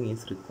storing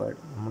is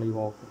required. നമ്മൾ ഈ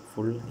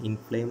full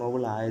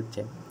inflammable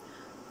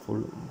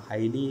full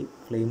highly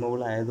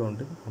flammable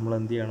ആയതുകൊണ്ട് നമ്മൾ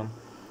എന്ത് ചെയ്യണം,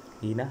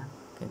 ഇതിനെ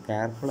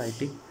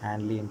കെയർഫുള്ളായിട്ട്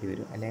ഹാൻഡിൽ ചെയ്യേണ്ടി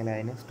വരും. അല്ലെങ്കിൽ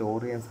അതിനെ സ്റ്റോർ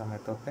ചെയ്യുന്ന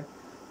സമയത്തൊക്കെ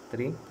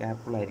ഇത്രയും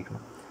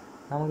കെയർഫുള്ളായിരിക്കണം.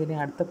 നമുക്കിനി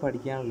അടുത്ത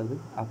പഠിക്കാനുള്ളത്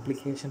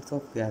അപ്ലിക്കേഷൻസ്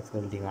ഓഫ് ഗ്യാസ്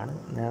വെൽഡിംഗ് ആണ്.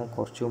 ഞാൻ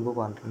കുറച്ച് മുമ്പ്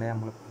പറഞ്ഞിട്ടുണ്ടെങ്കിൽ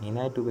നമ്മൾ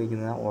മെയിനായിട്ട്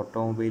ഉപയോഗിക്കുന്നത്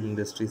ഓട്ടോമൊബൈൽ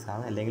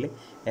ഇൻഡസ്ട്രീസാണ്, അല്ലെങ്കിൽ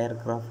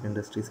എയർക്രാഫ്റ്റ്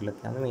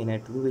ഇൻഡസ്ട്രീസിലൊക്കെയാണ്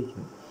മെയിനായിട്ട് ഇത്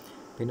ഉപയോഗിക്കുന്നത്.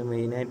 പിന്നെ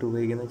മെയിനായിട്ട്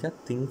ഉപയോഗിക്കുന്നത് വെച്ചാൽ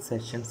തിങ്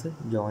സെഷൻസ്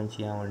ജോയിൻ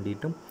ചെയ്യാൻ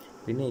വേണ്ടിയിട്ടും,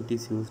 പിന്നെ it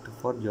is used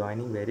for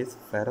joining various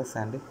ferrous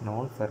and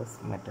non ferrous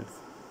metals.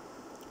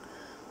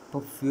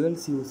 അപ്പോൾ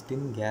fuels used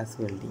in gas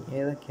welding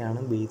ഏതൊക്കെയാണ്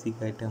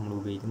ബേസിക്കായിട്ട് നമ്മൾ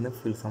ഉപയോഗിക്കുന്നത്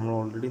ഫ്യൂൽസ് നമ്മൾ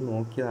ഓൾറെഡി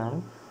നോക്കിയതാണ്,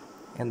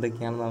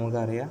 എന്തൊക്കെയാണെന്ന്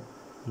നമുക്കറിയാം.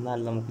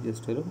 എന്നാലും നമുക്ക്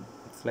ജസ്റ്റ് ഒരു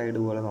സ്ലൈഡ്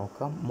പോലെ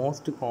നോക്കാം.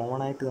 മോസ്റ്റ്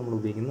കോമൺ ആയിട്ട് നമ്മൾ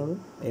ഉപയോഗിക്കുന്നത്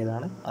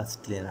ഏതാണ്,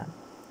 അസിറ്റിലിനാണ്.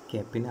 ഓക്കെ,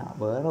 പിന്നെ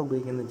വേറെ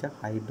ഉപയോഗിക്കുന്നത് വെച്ചാൽ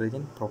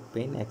ഹൈഡ്രജൻ,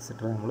 പ്രൊപ്പെയിൻ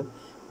എക്സെട്ര നമ്മൾ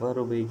വേറെ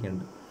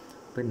ഉപയോഗിക്കുന്നുണ്ട്.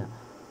 പിന്നെ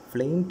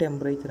flame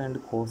temperature and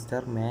cost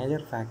are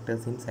major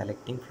factors in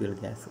selecting fuel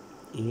gas.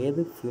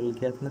 ഏത് ഫ്യൂൽ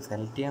ഗ്യാസിനെ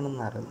സെലക്ട്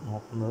ചെയ്യണമെന്ന്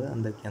നോക്കുന്നത്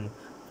എന്തൊക്കെയാണ്,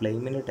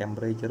 ഫ്ലെയിമിൻ്റെ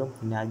ടെമ്പറേച്ചറും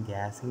പിന്നെ ആ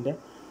ഗ്യാസിൻ്റെ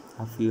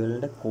ആ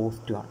ഫ്യൂവലിൻ്റെ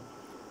കോസ്റ്റുമാണ്.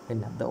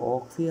 പിന്നെ the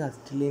oxy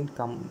അസിറ്റിലിൻ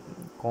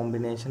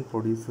combination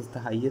produces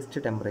the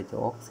highest temperature.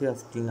 ഓക്സി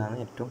അസിറ്റിലിനാണ്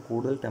ഏറ്റവും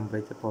കൂടുതൽ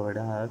ടെമ്പറേച്ചർ പ്രൊവൈഡ്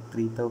ചെയ്യുക. അതായത്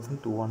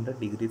 3200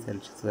 ഡിഗ്രി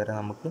സെൽഷ്യസ് വരെ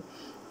നമുക്ക്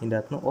ഇതിൻ്റെ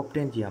അകത്ത് നിന്ന്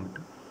ഒബ്റ്റെയിൻ ചെയ്യാൻ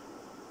പറ്റും.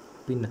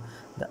 പിന്നെ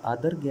the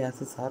other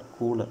gases R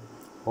cooler.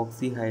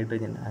 Oxy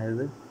hydrogen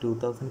അതായത്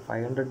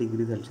 2500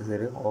 ഡിഗ്രി സെൽഷ്യസ്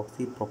വരെ,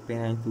 ഓക്സി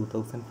പ്രൊപ്പെയിൻ ആയി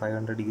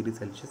 2500 degree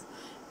Celsius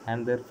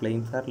and there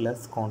flames are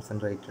less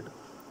concentrated.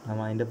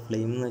 നമ്മൾ അതിൻ്റെ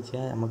ഫ്ലെയിം എന്ന്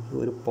വെച്ചാൽ നമുക്ക്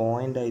ഒരു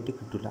പോയിൻ്റായിട്ട്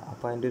കിട്ടില്ല.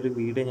 അപ്പോൾ അതിൻ്റെ ഒരു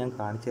വീഡിയോ ഞാൻ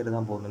കാണിച്ചു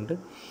തരാൻ പോകുന്നുണ്ട്.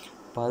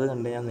 അപ്പോൾ അത്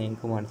കണ്ട് ഞാൻ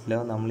നിങ്ങൾക്ക്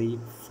മനസ്സിലാവും നമ്മൾ ഈ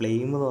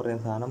ഫ്ലെയിം എന്ന്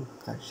പറയുന്ന സാധനം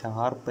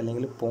ഷാർപ്പ്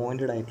അല്ലെങ്കിൽ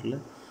പോയിൻറ്റഡ് ആയിട്ടുള്ള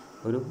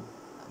ഒരു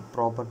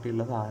പ്രോപ്പർട്ടി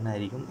ഉള്ള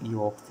സാധനമായിരിക്കും ഈ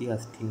ഓക്സി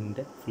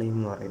അസിറ്റിലിൻ്റെ ഫ്ലെയിം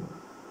എന്ന് പറയുന്നത്.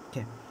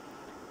 ഓക്കെ,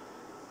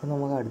 അപ്പോൾ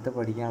നമുക്ക് അടുത്ത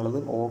പഠിക്കാനുള്ളത്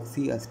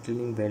ഓക്സി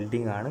അസിറ്റിലിൻ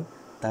വെൽഡിംഗ് ആണ്.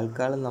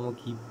 തൽക്കാലം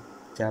നമുക്ക് ഈ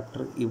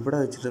ചാപ്റ്റർ ഇവിടെ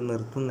വെച്ചിട്ട്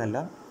നിർത്തുന്നല്ല,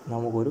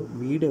 നമുക്കൊരു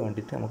വീഡിയോ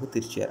കണ്ടിട്ട് നമുക്ക്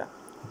തിരിച്ചു തരാം.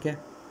 ഓക്കെ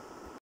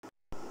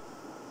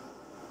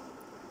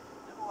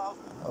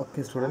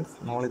സ്റ്റുഡൻസ്,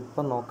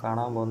 നമ്മളിപ്പം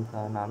കാണാൻ പോകുന്ന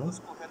സാധനമാണ്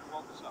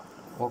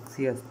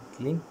ഓക്സി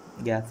അസിറ്റിലിൻ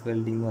ഗ്യാസ്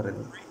വെൽഡിംഗ് എന്ന്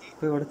പറയുന്നത്.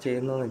 ഇപ്പോൾ ഇവിടെ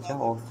ചെയ്യുന്നതെന്ന് വെച്ചാൽ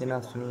ഓക്സിജൻ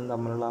അസിറ്റിലിനും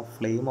തമ്മിലുള്ള ആ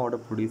ഫ്ലെയിം അവിടെ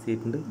പ്രൊഡ്യൂസ്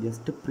ചെയ്തിട്ടുണ്ട്.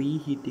 Just pre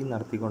heating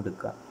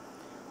നടത്തിക്കൊണ്ടിരിക്കുക.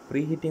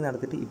 Pre heating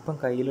നടത്തിയിട്ട് ഇപ്പം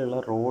കയ്യിലുള്ള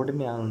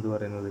റോഡിനെയാണ് എന്ത്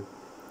പറയുന്നത്,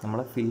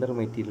 നമ്മളെ ഫില്ലർ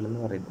മെറ്റീരിയൽ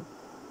എന്ന് പറയുന്നത്.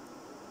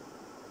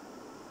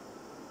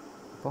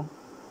 അപ്പം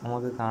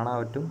നമുക്ക് കാണാൻ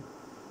പറ്റും,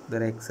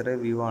 ഇതൊരു എക്സ്റേ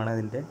വ്യൂ ആണ്.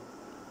 ഇതിൻ്റെ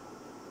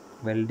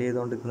വെൽഡ്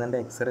ചെയ്തുകൊണ്ടിരിക്കുന്നതിൻ്റെ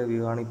എക്സ്റേ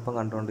വ്യൂ ആണ് ഇപ്പം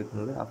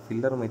കണ്ടുകൊണ്ടിരിക്കുന്നത്. ആ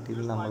ഫില്ലർ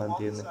മെറ്റീരിയൽ നമ്മൾ എന്ത്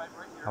ചെയ്യുന്നത്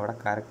അവിടെ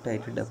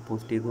കറക്റ്റായിട്ട്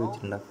ഡെപ്പോസിറ്റ് ചെയ്ത്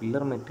വെച്ചിട്ടുണ്ട്. ആ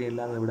ഫില്ലർ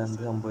മെറ്റീരിയലാണ് ഇവിടെ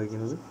എന്ത്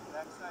സംഭവിക്കുന്നത്,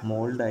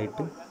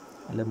 മോൾഡായിട്ട്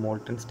അല്ലെ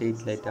മോൾട്ടൺ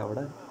സ്റ്റേറ്റിലായിട്ട്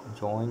അവിടെ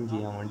ജോയിൻ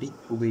ചെയ്യാൻ വേണ്ടി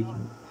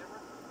ഉപയോഗിക്കുന്നത്.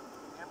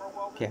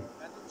 ഓക്കെ,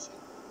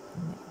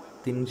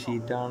 തിൻ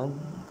ഷീറ്റാണ്,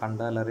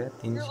 കണ്ടാലറിയാം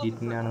തിൻ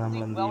ഷീറ്റിനെയാണ്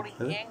നമ്മൾ എന്ത്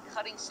ചെയ്യുന്നത്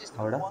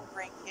അവിടെ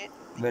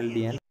വെൽഡ്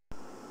ചെയ്യാൻ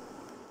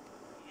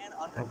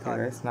ഓക്കെ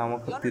ഗൈസ്,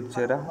 നമുക്ക് തിരിച്ചു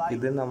വരാം.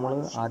 ഇത് നമ്മൾ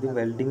ആദ്യം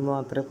വെൽഡിംഗ്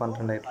മാത്രമേ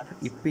പറഞ്ഞിട്ടുണ്ടായിട്ടുള്ളൂ.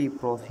 ഇപ്പോൾ ഈ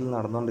പ്രോസസ്സിൽ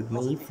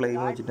നടന്നുകൊണ്ടിരിക്കുന്നത് ഈ ഫ്ലെയിം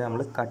വെച്ചിട്ട്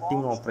നമ്മൾ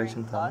കട്ടിങ്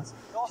ഓപ്പറേഷൻസ് ആണ്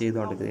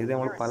ചെയ്തുകൊണ്ടിരിക്കുന്നത്. ഇത്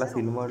നമ്മൾ പല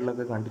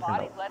സിനിമകളിലൊക്കെ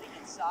കണ്ടിട്ടുണ്ടാവും.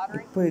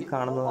 ഇപ്പോൾ ഈ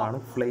കാണുന്നതാണ്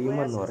ഫ്ലെയിം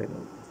എന്ന്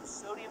പറയുന്നത്.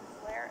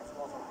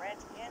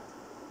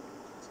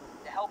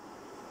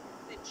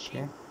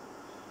 ഓക്കെ,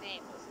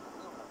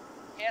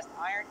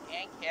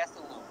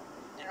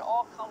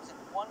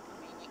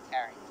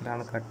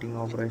 ഇതാണ് കട്ടിങ്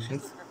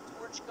ഓപ്പറേഷൻസ്.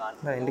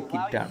 അതിൻ്റെ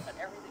കിറ്റാണ്.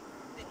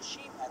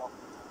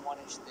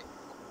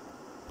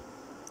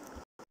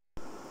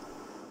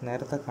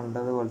 നേരത്തെ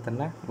കണ്ടതുപോലെ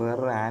തന്നെ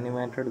വേറൊരു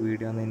ആനിമേറ്റഡ്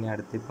വീഡിയോ ആണ് ഇനി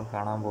അടുത്തിപ്പം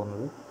കാണാൻ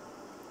പോകുന്നത്.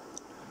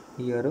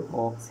 ഈ ഒരു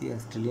ഓക്സി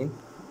അസ്റ്റലിൻ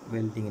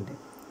വെൽഡിങ്ങിൻ്റെ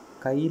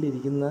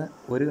കയ്യിലിരിക്കുന്ന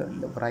ഒരു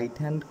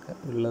റൈറ്റ് ഹാൻഡ്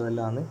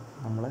ഉള്ളതിലാണ്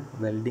നമ്മളെ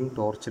വെൽഡിങ്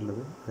ടോർച്ച്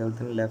ഉള്ളത്. അതുപോലെ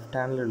തന്നെ ലെഫ്റ്റ്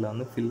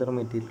ഹാൻഡിലുള്ളതാണ് ഫില്ലർ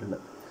മെറ്റീരിയൽ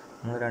ഉള്ളത്.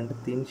 നമ്മൾ രണ്ട്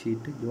തിൻ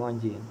ഷീറ്റ് ജോയിൻ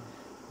ചെയ്യാൻ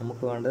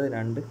നമുക്ക് വേണ്ടത്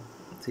 2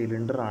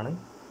 സിലിണ്ടറാണ്.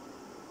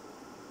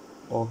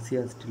 ഓക്സി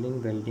അസ്റ്റലിൻ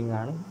വെൽഡിംഗ്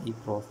ആണ് ഈ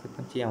പ്രോസസ്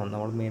ഇപ്പം ചെയ്യാൻ പോകുന്നത്.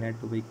 നമ്മൾ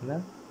മെയിനായിട്ട്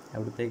ഉപയോഗിക്കുന്നത്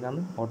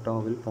എവിടത്തേക്കാണ്?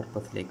 ഓട്ടോമൊബൈൽ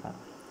പർപ്പസിലേക്കാണ്.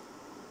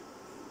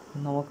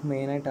 നമുക്ക്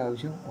മെയിനായിട്ട്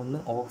ആവശ്യം ഒന്ന്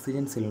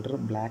ഓക്സിജൻ സിലിണ്ടർ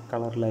ബ്ലാക്ക്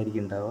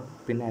കളറിലായിരിക്കും ഉണ്ടാവുക,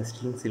 പിന്നെ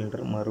അസ്റ്റലിൻ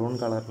സിലിണ്ടർ മെറൂൺ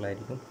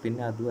കളറിലായിരിക്കും,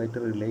 പിന്നെ അതുമായിട്ട്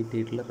റിലേറ്റ്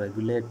ചെയ്തിട്ടുള്ള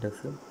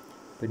റെഗുലേറ്റേഴ്സ്,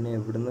 പിന്നെ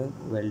ഇവിടുന്ന്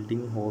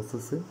വെൽഡിങ്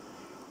ഹോസസ്,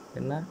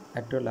 പിന്നെ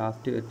ഏറ്റവും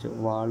ലാസ്റ്റ് വെച്ച്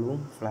വാൾവും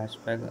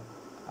ഫ്ലാഷ് ബാക്ക്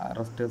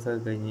അറസ്റ്റേഴ്സൊക്കെ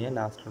കഴിഞ്ഞ് കഴിഞ്ഞാൽ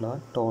ലാസ്റ്റുള്ള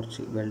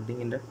ടോർച്ച്,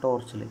 വെൽഡിങ്ങിൻ്റെ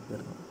ടോർച്ചിലേക്ക്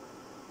വരുന്നത്.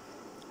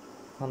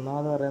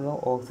 ഒന്നാമത് പറയുന്നത്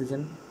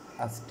ഓക്സിജൻ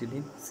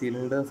അസ്റ്റലിൻ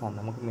സിലിണ്ടേഴ്സാണ്.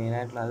 നമുക്ക്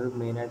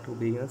മെയിനായിട്ട്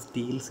ഉപയോഗിക്കുന്നത്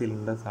സ്റ്റീൽ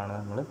സിലിണ്ടേഴ്സാണ്.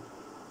 നമ്മൾ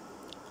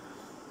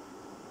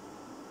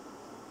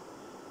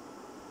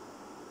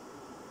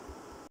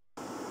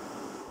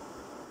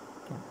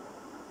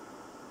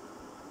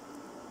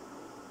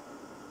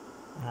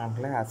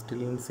നമ്മളെ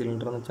അസ്റ്റലിൻ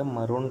സിലിണ്ടർ എന്ന് വെച്ചാൽ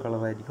മെറൂൺ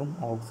കളറായിരിക്കും,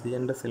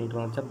 ഓക്സിജൻ്റെ സിലിണ്ടർ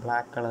എന്ന് വെച്ചാൽ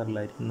ബ്ലാക്ക്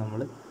കളറിലായിരിക്കും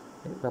നമ്മൾ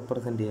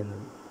റെപ്രസെൻറ്റ്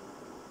ചെയ്യുന്നത്.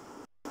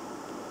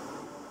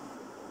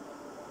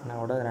 പിന്നെ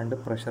അവിടെ 2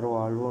 പ്രഷർ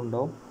വാൾവും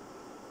ഉണ്ടാവും,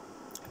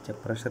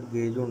 പ്രഷർ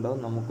ഗേജും ഉണ്ടാവും,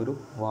 നമുക്കൊരു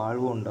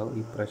വാൾവും ഉണ്ടാവും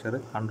ഈ പ്രഷർ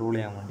കൺട്രോൾ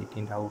ചെയ്യാൻ വേണ്ടിയിട്ട്.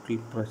 ഇതിൻ്റെ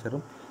ഔട്ട്ലെറ്റ്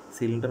പ്രഷറും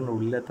സിലിണ്ടറിൻ്റെ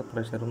ഉള്ളിലത്തെ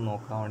പ്രഷറും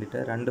നോക്കാൻ വേണ്ടിയിട്ട്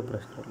 2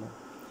 പ്രഷറുള്ളത്.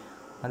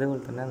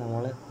 അതേപോലെ തന്നെ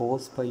നമ്മൾ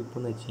ഹോസ് പൈപ്പ്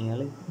എന്ന് വെച്ച്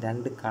കഴിഞ്ഞാൽ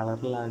 2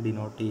 കളറിലാണ്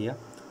ഡിനോട്ട് ചെയ്യുക.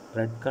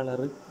 റെഡ്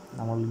കളറ്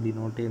നമ്മൾ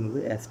ഡിനോട്ട് ചെയ്യുന്നത്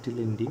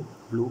അസ്റ്റലിൻ്റെയും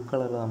ബ്ലൂ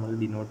കളർ നമ്മൾ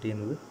ഡിനോട്ട്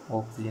ചെയ്യുന്നത്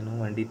ഓക്സിജനും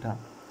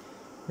വേണ്ടിയിട്ടാണ്.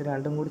 ഇത്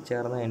രണ്ടും കൂടി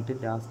ചേർന്ന് കഴിഞ്ഞിട്ട്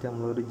ലാസ്റ്റ്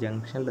നമ്മളൊരു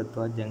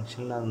ജംഗ്ഷനിലെത്തുക.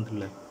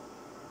 ജംഗ്ഷനിലാണെന്നുള്ളത്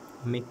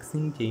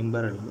മിക്സിങ്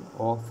ചേംബർ ഉള്ളത്.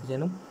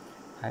 ഓക്സിജനും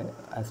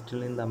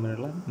അസ്റ്റലിനും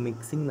തമ്മിലുള്ള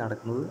മിക്സിങ്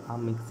നടക്കുന്നത് ആ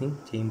മിക്സിങ്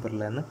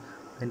ചേംബറിലാണ്.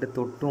 അതിൻ്റെ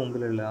തൊട്ട്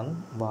മുമ്പിലുള്ളതാണ്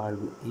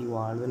വാൾവ്. ഈ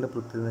വാൾവിൻ്റെ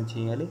പ്രത്യേകത എന്ന് വെച്ച്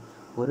കഴിഞ്ഞാൽ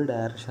ഒരു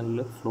ഡയറക്ഷനിൽ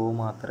ഫ്ലോ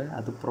മാത്രമേ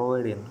അത്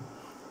പ്രൊവൈഡ് ചെയ്യുന്നുള്ളൂ.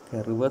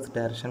 റിവേഴ്സ്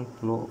ഡയറക്ഷൻ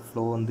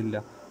ഫ്ലോ എന്തില്ല,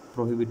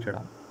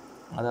 പ്രൊഹിബിറ്റഡാണ്.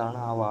 അതാണ്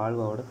ആ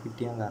വാൾവ് അവിടെ ഫിറ്റ്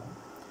ചെയ്യാൻ കാരണം.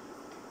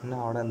 പിന്നെ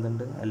അവിടെ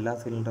എന്തുണ്ട്, എല്ലാ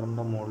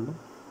സിലിണ്ടറിൻ്റെ മുകളിലും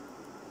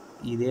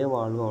ഇതേ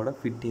വാൾവ് അവിടെ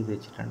ഫിറ്റ് ചെയ്ത്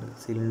വെച്ചിട്ടുണ്ട്.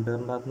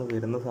 സിലിണ്ടറിൻ്റെ അകത്ത് നിന്ന്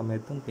വരുന്ന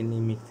സമയത്തും പിന്നെ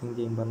ഈ മിക്സിങ്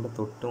ചേംബറിൻ്റെ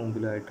തൊട്ട്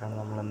മുമ്പിലായിട്ടാണ്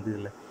നമ്മൾ എന്ത്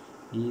ചെയ്തില്ല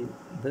ഈ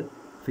ഇത്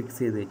ഫിക്സ്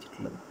ചെയ്ത്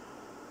വെച്ചിട്ടുള്ളത്.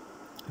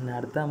 പിന്നെ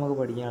അടുത്ത നമുക്ക്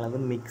പഠിക്കാനുള്ളത്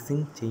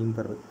മിക്സിങ്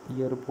ചേംബർ. ഈ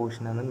ഒരു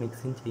പോർഷനാണ്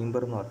മിക്സിങ്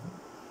ചേംബർ എന്ന് പറയുന്നത്.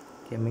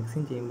 ഓക്കെ,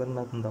 മിക്സിങ്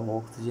ചേംബറിൻ്റെ അകത്ത് എന്താ,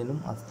 ഓക്സിജനും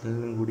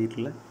അസ്റ്റലിനും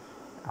കൂടിയിട്ടുള്ള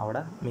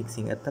അവിടെ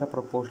മിക്സിങ് എത്ര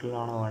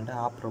പ്രപ്പോർഷനിലാണോ വേണ്ടത്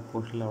ആ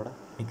പ്രപ്പോർഷനിൽ അവിടെ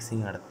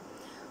മിക്സിങ് നടക്കും.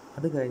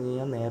 അത് കഴിഞ്ഞ്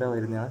കഴിഞ്ഞാൽ നേരെ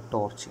വരുന്നതാണ്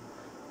ടോർച്ച്.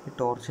 ഈ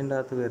ടോർച്ചിൻ്റെ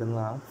അകത്ത്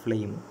വരുന്നതാണ്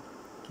ഫ്ലെയിം.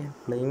 ഓക്കെ,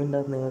 ഫ്ലെയിമിൻ്റെ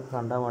അകത്ത് നിങ്ങൾക്ക്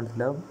കണ്ടാൽ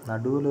മനസ്സിലാവും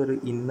നടുവിലൊരു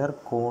ഇന്നർ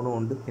കോണും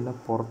ഉണ്ട്, പിന്നെ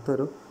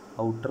പുറത്തൊരു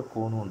ഔട്ടർ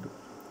കോണും ഉണ്ട്.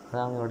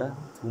 അതാണ് ഇവിടെ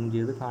സൂം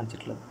ചെയ്ത്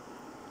കാണിച്ചിട്ടുള്ളത്.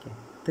 ഓക്കെ,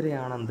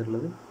 ഇത്രയാണ്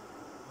എന്തുള്ളത്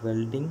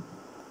വെൽഡിങ്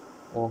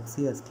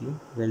ഓക്സി അസ്റ്റലിൻ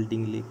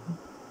വെൽഡിങ്ങിലേക്ക്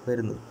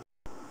വരുന്നത്.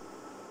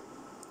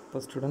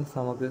 അപ്പോൾ സ്റ്റുഡൻസ്,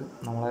 നമുക്ക്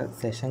നമ്മളെ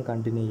സെഷൻ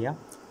കണ്ടിന്യൂ ചെയ്യാം.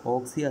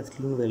 ഓക്സി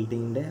അസ്റ്റലിൻ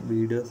വെൽഡിങ്ങിൻ്റെ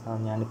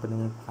വീഡിയോസാണ് ഞാനിപ്പോൾ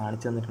നിങ്ങൾക്ക്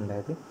കാണിച്ചു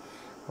തന്നിട്ടുണ്ടായത്.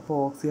 അപ്പോൾ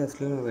ഓക്സി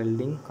അസ്റ്റലിൻ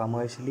വെൽഡിങ്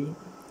കമേഴ്ഷ്യലി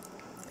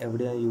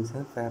എവിടെയാണ് യൂസ്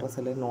ചെയ്യുന്നത്? ഫെറസ്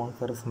അല്ലെങ്കിൽ നോൺ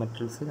ഫെറസ്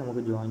മെറ്റൽസ്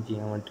നമുക്ക് ജോയിൻ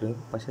ചെയ്യാൻ വേണ്ടിയിട്ട്.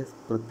 പക്ഷേ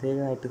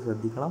പ്രത്യേകമായിട്ട്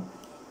ശ്രദ്ധിക്കണം,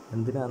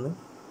 എന്തിനാണ്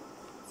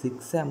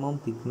 6 mm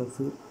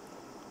തിക്നെസ്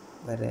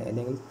വരെ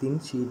അല്ലെങ്കിൽ തിൻ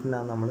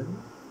ഷീറ്റിനാണ് നമ്മൾ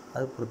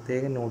അത്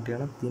പ്രത്യേകം നോട്ട്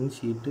ചെയ്യണം. തിൻ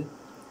ഷീറ്റ്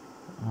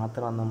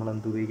മാത്രമാണ് നമ്മൾ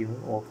എന്ത്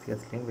ഉപയോഗിക്കുന്നത്, ഓക്സി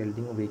അസ്റ്റലിൻ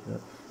വെൽഡിങ്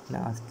ഉപയോഗിക്കുന്നത്. പിന്നെ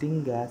അസ്റ്റലിൻ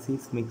gas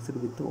is mixed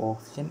with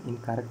oxygen in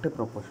correct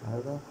proportion.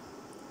 അതായത്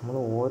നമ്മൾ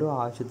ഓരോ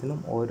ആവശ്യത്തിനും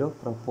ഓരോ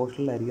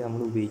പ്രപ്പോർഷനിലായിരിക്കും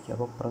നമ്മൾ ഉപയോഗിക്കുക.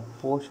 അപ്പോൾ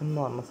പ്രപ്പോർഷൻ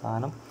എന്ന് പറഞ്ഞ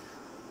സാധനം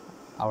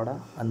അവിടെ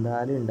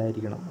എന്തായാലും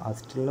ഉണ്ടായിരിക്കണം.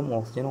 അസ്റ്റലിനും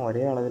ഓക്സിജനും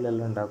ഒരേ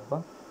അളവിലല്ല ഉണ്ടാക്കുക,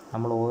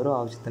 നമ്മൾ ഓരോ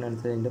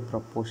ആവശ്യത്തിനനുസരിച്ച് അതിൻ്റെ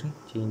പ്രപ്പോർഷൻ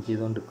ചേഞ്ച്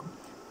ചെയ്തുകൊണ്ടിരിക്കും.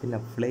 പിന്നെ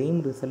flame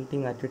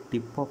resulting at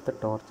tip of the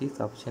torch is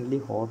sufficiently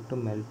hot to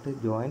melt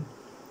join.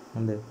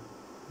 എന്ത്,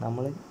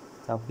 നമ്മൾ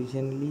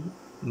സഫിഷ്യൻ്റ്ലി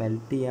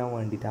മെൽറ്റ് ചെയ്യാൻ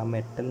വേണ്ടിയിട്ട്, ആ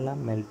മെറ്റലിനെ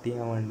മെൽറ്റ്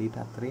ചെയ്യാൻ വേണ്ടിയിട്ട്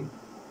അത്രയും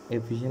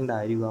എഫിഷ്യൻ്റ്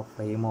ആയിരിക്കും ആ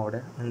ഫ്ലെയിം അവിടെ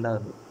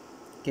ഉണ്ടാകുന്നത്.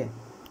 ഓക്കെ,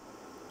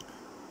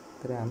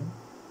 ഇത്രയാണ്.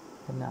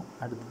 പിന്നെ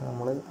അടുത്ത്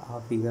നമ്മൾ ആ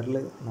ഫിഗറിൽ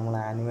നമ്മൾ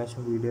ആനിമേഷൻ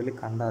വീഡിയോയിൽ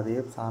കണ്ട അതേ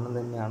സാധനം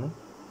തന്നെയാണ്.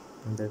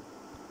 എന്ത്,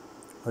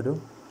 ഒരു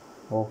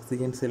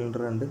ഓക്സിജൻ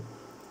സിലിണ്ടർ ഉണ്ട്,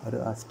 ഒരു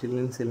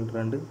അസ്റ്റലിൻ സിലിണ്ടർ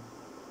ഉണ്ട്,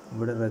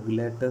 ഇവിടെ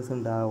റെഗുലേറ്റേഴ്സ്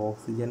ഉണ്ട്. ആ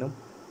ഓക്സിജനും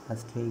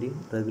അസ്റ്റലിൻ്റെയും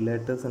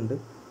റെഗുലേറ്റേഴ്സ് ഉണ്ട്.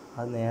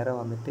 അത് നേരെ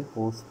വന്നിട്ട്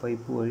ഹോസ്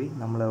പൈപ്പ് വഴി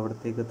നമ്മൾ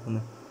എവിടത്തേക്ക്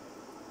എത്തുന്നു,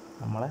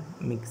 നമ്മളെ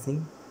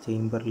മിക്സിങ്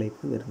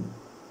ചേംബറിലേക്ക് വരുന്നു.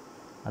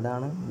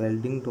 അതാണ്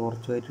വെൽഡിങ്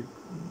ടോർച്ചുമായിട്ട്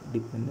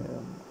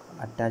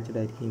അറ്റാച്ച്ഡ്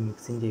ആയിരിക്കും ഈ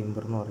മിക്സിങ്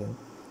ചേമ്പർ എന്ന്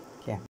പറയുന്നത്.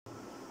 ഓക്കെ,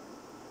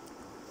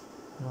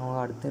 നമ്മൾ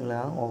അടുത്തുള്ള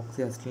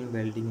ഓക്സി അസിറ്റൈൽ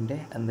വെൽഡിങ്ങിൻ്റെ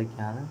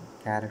എന്തൊക്കെയാണ്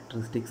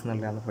ക്യാരക്ടറിസ്റ്റിക്സ്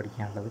എന്നുള്ളതാണ്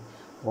പഠിക്കാനുള്ളത്.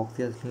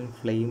 ഓക്സി അസിറ്റൈൽ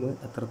ഫ്ലെയിം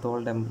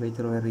എത്രത്തോളം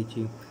ടെമ്പറേച്ചർ വരെ റീച്ച്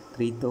ചെയ്യും?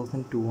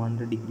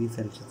 3200 ഡിഗ്രി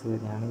സെൽഷ്യസ്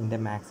വരെയാണ് ഇതിൻ്റെ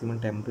മാക്സിമം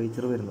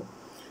ടെമ്പറേച്ചർ വരുന്നത്.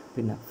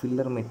 പിന്നെ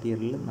ഫില്ലർ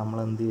മെറ്റീരിയൽ നമ്മൾ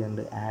എന്ത്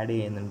ചെയ്യുന്നുണ്ട്, ആഡ്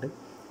ചെയ്യുന്നുണ്ട്,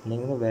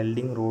 അല്ലെങ്കിൽ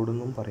വെൽഡിങ് റോഡ്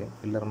എന്നും പറയും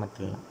ഫില്ലർ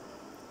മെറ്റലിന്.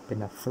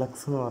 പിന്നെ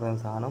ഫ്ലക്സ് എന്ന് പറയുന്ന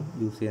സാധനം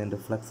യൂസ് ചെയ്യുന്നുണ്ട്.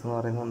 ഫ്ലക്സ് എന്ന്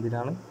പറയുന്നത്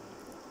എന്തിനാണ്?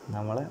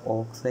 നമ്മളെ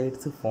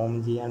ഓക്സൈഡ്സ് ഫോം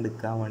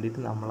ചെയ്യാണ്ടിരിക്കാൻ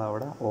വേണ്ടിയിട്ട്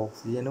നമ്മളവിടെ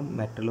ഓക്സിജനും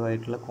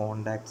മെറ്റലുമായിട്ടുള്ള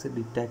കോണ്ടാക്ട്സ്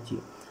ഡിറ്റാച്ച്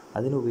ചെയ്യും.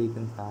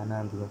 അതിനുപയോഗിക്കുന്ന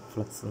സാധനമാണ് എന്ത്?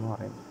 ഫ്ലക്സ് എന്ന്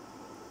പറയുന്നത്.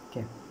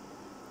 ഓക്കെ,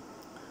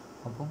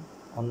 അപ്പം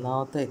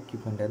ഒന്നാമത്തെ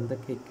എക്യുപ്മെൻറ്റ്,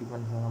 എന്തൊക്കെ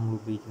എക്യുപ്മെൻറ്റ്സാണ് നമ്മൾ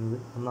ഉപയോഗിക്കുന്നത്?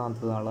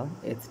 ഒന്നാമത്തതാണ്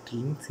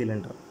എസ്റ്റീലിംഗ്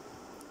സിലിണ്ടർ.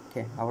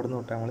 ഓക്കെ, അവിടെ നിന്ന്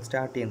തൊട്ടാണ് നമ്മൾ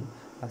സ്റ്റാർട്ട് ചെയ്യുന്നത്.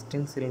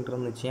 എസ്റ്റീലിംഗ് സിലിണ്ടർ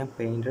എന്ന് വെച്ച് കഴിഞ്ഞാൽ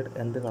പെയിൻറ്റഡ്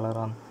എന്ത്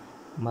കളറാണ്?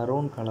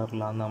 മറൂൺ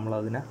കളറിലാണ്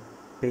നമ്മളതിനെ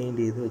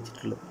പെയിൻറ്റ് ചെയ്ത്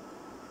വെച്ചിട്ടുള്ളത്.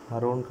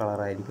 മറൂൺ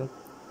കളറായിരിക്കും.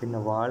 പിന്നെ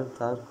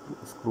walls R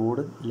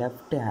screwed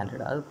left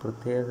handed, അത്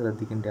പ്രത്യേകം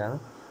ശ്രദ്ധിക്കേണ്ടതാണ്.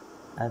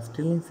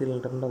 എസ്റ്റീലിംഗ്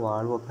സിലിണ്ടറിൻ്റെ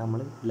വാൾവൊക്കെ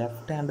നമ്മൾ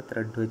ലെഫ്റ്റ് ഹാൻഡ്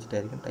ത്രെഡ്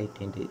വെച്ചിട്ടായിരിക്കും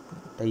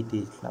ടൈറ്റ്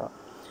ചെയ്തിട്ടുണ്ടാവുക.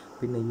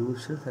 പിന്നെ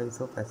usual size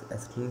of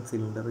എസ്റ്റീലിംഗ്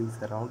cylinder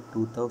is around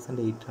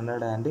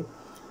 2800 and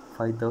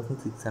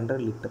 5600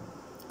 litre.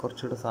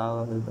 കുറച്ചുകൂടെ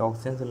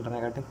ഓക്സിജൻ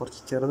സിലിണ്ടറിനെക്കാട്ടും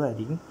കുറച്ച്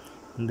ചെറുതായിരിക്കും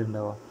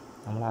എന്തുണ്ടാവുക,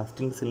 നമ്മൾ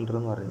എസ്റ്റീലിംഗ് സിലിണ്ടർ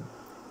എന്ന് പറയുന്നത്.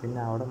 പിന്നെ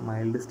അവിടെ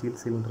മൈൽഡ് സ്റ്റീൽ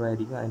സിലിണ്ടർ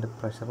ആയിരിക്കും. അതിൻ്റെ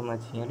പ്രഷർ എന്ന്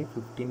വെച്ച് കഴിഞ്ഞാൽ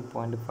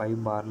 15.5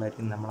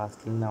 ബാറിലായിരിക്കും നമ്മൾ ആ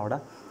സ്റ്റീലിനെ അവിടെ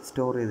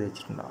സ്റ്റോർ ചെയ്ത്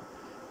വെച്ചിട്ടുണ്ടാവും.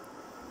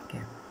 ഓക്കെ,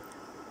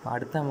 അപ്പോൾ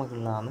അടുത്ത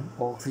നമുക്കുള്ളതാണ്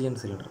ഓക്സിജൻ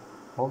സിലിണ്ടർ.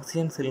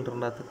 ഓക്സിജൻ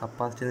സിലിണ്ടറിൻ്റെ അകത്ത്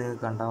കപ്പാസിറ്റി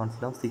നിങ്ങൾക്ക് കണ്ടാൽ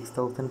മനസ്സിലാവും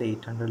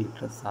 6800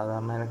 ലിറ്റർ.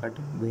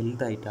 സാധാരണതിനെക്കാട്ടും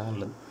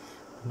വലുതായിട്ടാണുള്ളത്.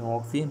 പിന്നെ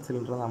ഓക്സിജൻ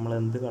സിലിണ്ടർ നമ്മൾ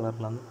എന്ത്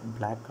കളറിലാണ്?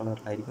 Black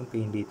കളറിലായിരിക്കും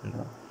paint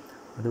ചെയ്തിട്ടുണ്ടാവുക.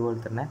 അതുപോലെ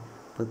തന്നെ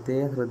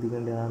പ്രത്യേകം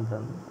ശ്രദ്ധിക്കേണ്ടതാണ്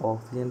എന്താണ്,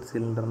 ഓക്സിജൻ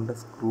സിലിണ്ടറിൻ്റെ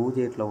സ്ക്രൂ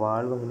ചെയ്തിട്ടുള്ള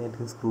വാൾവ്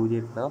എങ്ങനെയായിരിക്കും സ്ക്രൂ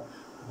ചെയ്തിട്ടുണ്ടാവുക?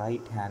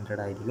 റൈറ്റ്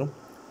ഹാൻഡഡ് ആയിരിക്കും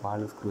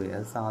വാൾവ് സ്ക്രൂ ചെയ്യുക.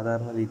 അത്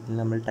സാധാരണ രീതിയിൽ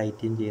നമ്മൾ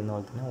ടൈറ്റൻ ചെയ്യുന്ന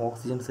പോലെ തന്നെ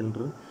ഓക്സിജൻ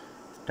സിലിണ്ടർ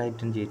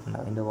ടൈറ്റൻ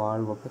ചെയ്തിട്ടുണ്ടാവും, അതിൻ്റെ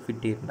വാൾവൊക്കെ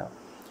ഫിറ്റ് ചെയ്തിട്ടുണ്ടാവും.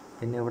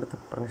 പിന്നെ ഇവിടുത്തെ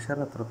പ്രഷർ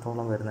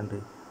എത്രത്തോളം വരുന്നുണ്ട്?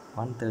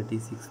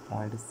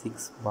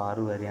 136.6 ബാർ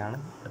വരെയാണ്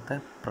ഇവിടുത്തെ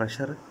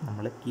പ്രഷർ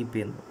നമ്മൾ കീപ്പ്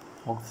ചെയ്യുന്നത്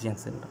ഓക്സിജൻ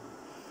സിലിണ്ടർ.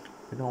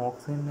 പിന്നെ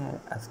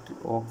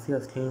ഓക്സി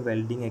അസിറ്റൈൽ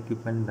വെൽഡിങ്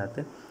എക്യുപ്മെൻറ്റിൻ്റെ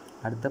അകത്ത്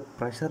അടുത്ത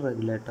പ്രഷർ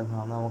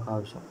റെഗുലേറ്ററിനാണ് നമുക്ക്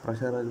ആവശ്യം.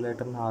 പ്രഷർ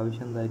റെഗുലേറ്ററിന്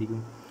ആവശ്യം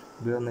എന്തായിരിക്കും?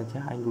 ഉപയോഗമെന്ന്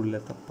വെച്ചാൽ അതിൻ്റെ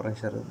ഉള്ളിലത്തെ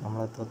പ്രഷർ നമ്മൾ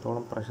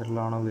എത്രത്തോളം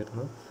പ്രഷറിലാണോ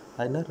വരുന്നത്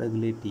അതിനെ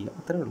റെഗുലേറ്റ് ചെയ്യുക,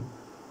 അത്രേ ഉള്ളൂ.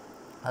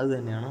 അത്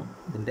തന്നെയാണ്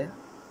ഇതിൻ്റെ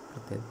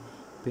പ്രത്യേകത.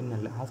 പിന്നെ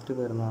ലാസ്റ്റ്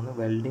വരുന്നതാണ്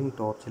വെൽഡിങ്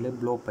ടോർച്ചിലെ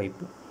ബ്ലോ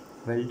പൈപ്പ്.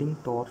 വെൽഡിങ്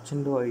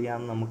ടോർച്ചിൻ്റെ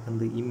വഴിയാണ്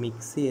നമുക്കെന്ത് ഈ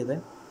മിക്സ് ചെയ്ത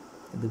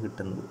ഇത്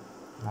കിട്ടുന്നത്.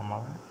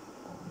 നമ്മളെ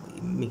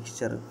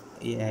മിക്സ്ചർ,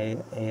 ഈ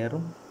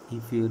എയറും ഈ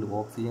ഫ്യൂലും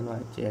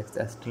ഓക്സിജനുമായിട്ട്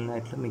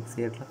എസ്റ്റീലിനായിട്ടുള്ള മിക്സ്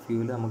ചെയ്തിട്ടുള്ള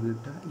ഫ്യൂല് നമുക്ക്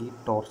കിട്ടുക ഈ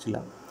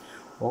ടോർച്ചിലാണ്.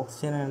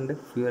 Oxygen and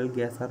fuel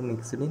gas R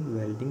mixed in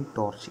welding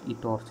torch. ഈ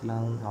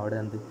ടോർച്ചിലാണ് അവിടെ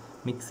എന്ത്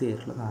മിക്സ്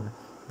ചെയ്തിട്ടുള്ളതാണ്.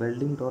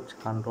 Welding torch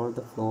control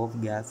the flow of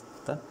gas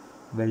the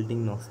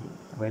welding nozzle.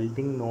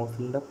 Welding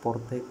നോസിലിൻ്റെ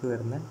പുറത്തേക്ക്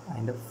വരുന്ന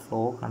അതിൻ്റെ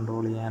ഫ്ലോ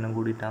കൺട്രോൾ ചെയ്യാനും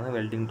കൂടിയിട്ടാണ്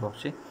വെൽഡിങ്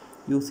ടോർച്ച്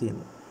യൂസ്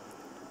ചെയ്യുന്നത്.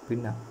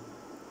 പിന്നെ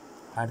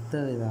അടുത്ത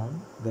ഇതാണ്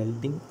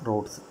വെൽഡിങ്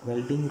റോഡ്സ്.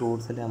 വെൽഡിങ്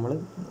റോഡ്സിൽ നമ്മൾ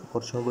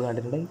കുറച്ച് മുമ്പ്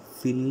കണ്ടിട്ടുണ്ട്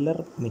ഫില്ലർ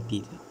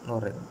മെറ്റീരിയൽ എന്ന്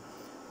പറയുന്നത്.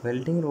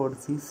 Welding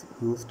roads is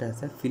used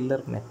as A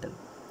filler metal.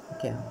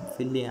 Okay,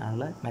 fill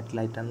ചെയ്യാനുള്ള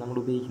മെറ്റലായിട്ടാണ് നമ്മൾ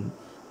ഉപയോഗിക്കുന്നത്.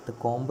 The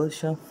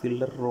composition of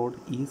filler road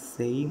is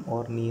same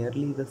or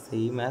nearly the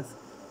same as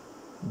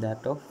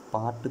that of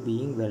part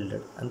being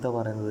welded. എന്താ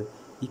പറയുന്നത്?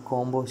 ഈ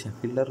കോമ്പോസിഷൻ,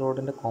 ഫില്ലർ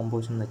റോഡിൻ്റെ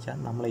composition എന്ന് വെച്ചാൽ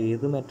നമ്മൾ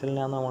ഏത്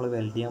മെറ്റലിനാണ് നമ്മൾ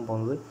വെൽഡ് ചെയ്യാൻ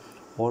പോകുന്നത്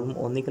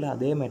ഒന്നുകിൽ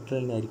അതേ മെറ്റൽ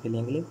തന്നെ ആയിരിക്കും,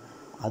 അല്ലെങ്കിൽ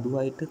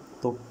അതുമായിട്ട്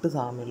തൊട്ട്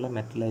സാമ്യമുള്ള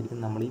മെറ്റലായിരിക്കും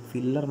നമ്മൾ ഈ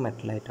ഫില്ലർ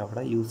മെറ്റലായിട്ട്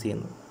അവിടെ യൂസ്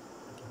ചെയ്യുന്നത്.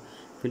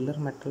 Filler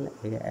metal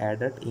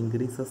added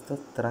increases the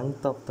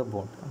strength of the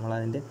bond.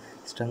 നമ്മളതിൻ്റെ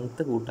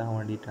സ്ട്രെങ്ത്ത് കൂട്ടാൻ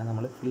വേണ്ടിയിട്ടാണ്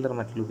നമ്മൾ ഫില്ലർ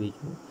മെറ്റൽ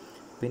ഉപയോഗിക്കുന്നത്.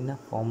 പിന്നെ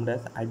formed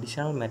as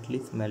additional metal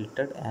is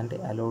melted and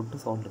allowed to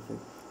solidify.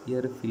 ഈ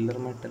ഒരു ഫില്ലർ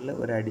മെറ്റലിൽ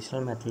ഒരു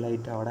അഡീഷണൽ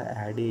മെറ്റലായിട്ട് അവിടെ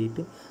ആഡ്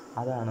ചെയ്തിട്ട്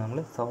അതാണ്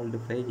നമ്മൾ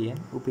സോൾഡിഫൈ ചെയ്യാൻ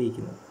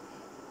ഉപയോഗിക്കുന്നത്.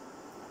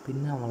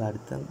 പിന്നെ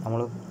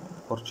നമ്മൾ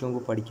കുറച്ച്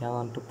മുമ്പ് പഠിക്കാൻ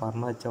പറഞ്ഞിട്ട്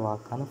പറഞ്ഞു വെച്ച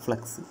വാക്കാണ്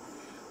ഫ്ലക്സ്.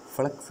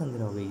 ഫ്ലക്സ്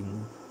എന്തിനാണ്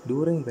ഉപയോഗിക്കുന്നത്?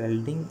 During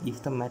welding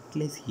if the metal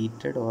is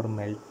heated or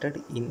melted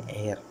in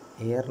air.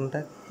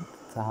 എയറിൻ്റെ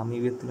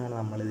സാമീപ്യത്തിലാണ്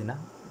നമ്മളിതിനെ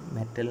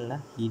മെറ്റലിനെ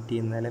ഹീറ്റ്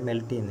ചെയ്യുന്നത് അല്ലെങ്കിൽ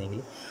മെൽറ്റ്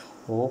ചെയ്യുന്നതെങ്കിൽ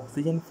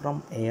oxygen from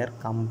air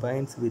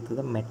combines with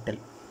the metal.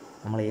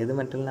 നമ്മൾ ഏത്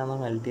മെറ്റലിനാണോ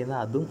മെൽറ്റ് ചെയ്യുന്നത്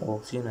അതും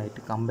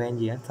ഓക്സിജനായിട്ട് കമ്പൈൻ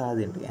ചെയ്യാൻ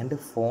സാധ്യതയുണ്ട്. And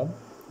form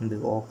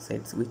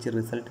oxides which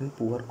result in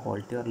poor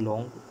quality or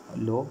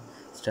law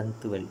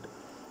strength weld.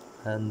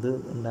 അതെന്ത്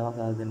ഉണ്ടാകാൻ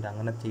സാധ്യതയുണ്ട്?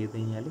 അങ്ങനെ ചെയ്ത്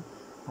കഴിഞ്ഞാൽ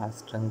ആ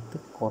സ്ട്രെങ്ത്ത്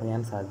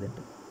കുറയാൻ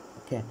സാധ്യതയുണ്ട്.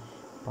 ഓക്കെ,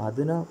 അപ്പോൾ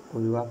അതിനെ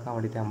ഒഴിവാക്കാൻ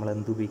വേണ്ടിയിട്ട് നമ്മൾ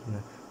എന്ത്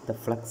ഉപയോഗിക്കുന്നത്? The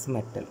flux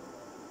metal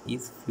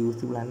is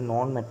fusible and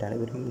non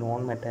metallic. ഒരു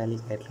നോൺ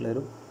മെറ്റാലിക്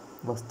ആയിട്ടുള്ളൊരു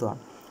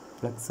വസ്തുവാണ്.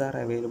 Flux are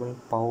available in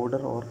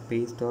powder or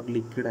paste or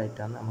liquid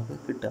ആയിട്ടാണ് നമുക്ക്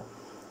കിട്ടുക.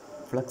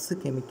 Flux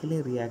chemically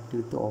react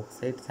with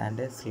oxides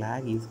and A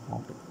slag is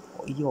formed.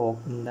 ഈ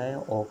ഉണ്ടായ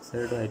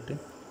ഓക്സൈഡുമായിട്ട്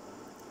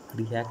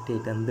റിയാക്ട്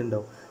ചെയ്തിട്ട്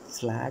എന്തുണ്ടാവും?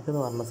 സ്ലാഗ്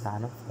എന്ന് പറഞ്ഞ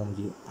സാധനം ഫോം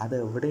ചെയ്യും. അത്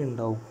എവിടെ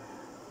ഉണ്ടാവും?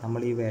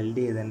 നമ്മൾ ഈ വെൽഡ്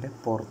ചെയ്തതിൻ്റെ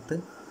പുറത്ത്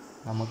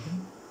നമുക്ക്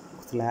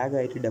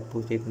സ്ലാഗായിട്ട്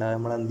ഡെപ്പോസിറ്റ് ചെയ്തിട്ടുണ്ടാകും.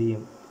 നമ്മൾ എന്ത്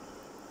ചെയ്യും,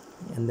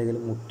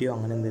 എന്തെങ്കിലും മുട്ടിയോ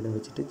അങ്ങനെ എന്തെങ്കിലും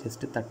വെച്ചിട്ട്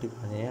ജസ്റ്റ്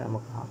തട്ടിക്കളഞ്ഞ് കഴിഞ്ഞാൽ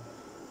നമുക്ക് ആ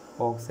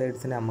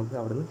ഓക്സൈഡ്സിനെ നമുക്ക്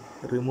അവിടെ നിന്ന്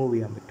റിമൂവ്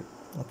ചെയ്യാൻ പറ്റും.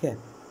 ഓക്കെ,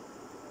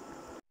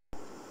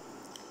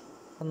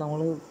 അപ്പം നമ്മൾ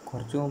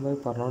കുറച്ച് മുമ്പ്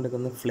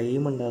പറഞ്ഞുകൊണ്ടിരിക്കുന്നത്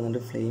ഫ്ലെയിം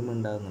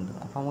ഉണ്ടാകുന്നുണ്ട്.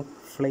 അപ്പോൾ നമുക്ക്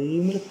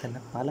ഫ്ലെയിമിൽ തന്നെ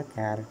പല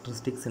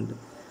ക്യാരക്ടറിസ്റ്റിക്സ് ഉണ്ട്.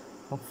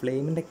 അപ്പോൾ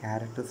ഫ്ലെയിമിൻ്റെ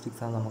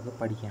ക്യാരക്ടറിസ്റ്റിക്സാണ് നമുക്ക്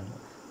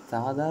പഠിക്കാനുള്ളത്.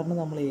 സാധാരണ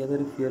നമ്മൾ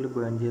ഏതൊരു ഫ്യൂവൽ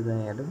ബേൺ ചെയ്ത്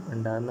കഴിഞ്ഞാലും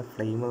ഉണ്ടാകുന്ന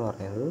ഫ്ലെയിം എന്ന്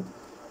പറയുന്നത്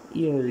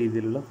ഈ ഒരു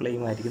രീതിയിലുള്ള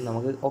ഫ്ലെയിം ആയിരിക്കും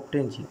നമുക്ക്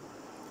ഒബ്റ്റെയിൻ ചെയ്യും.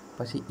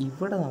 പക്ഷേ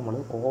ഇവിടെ നമ്മൾ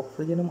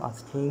ഓക്സിജനും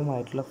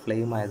അസിറ്റലിനുമായിട്ടുള്ള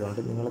ഫ്ലെയിം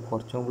ആയതുകൊണ്ട് നിങ്ങൾ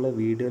കുറച്ച് മുമ്പ്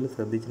വീഡിയോയിൽ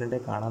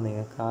ശ്രദ്ധിച്ചിട്ടുണ്ടെങ്കിൽ കാണാൻ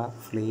നിങ്ങൾക്ക് ആ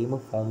ഫ്ലെയിം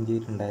ഫോം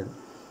ചെയ്തിട്ടുണ്ടായത്.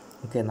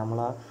 ഓക്കെ, നമ്മൾ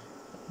ആ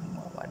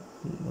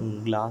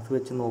ഗ്ലാസ്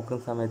വെച്ച്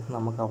നോക്കുന്ന സമയത്ത്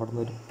നമുക്ക് അവിടെ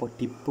നിന്ന് ഒരു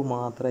ടിപ്പ്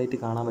മാത്രമായിട്ട്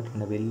കാണാൻ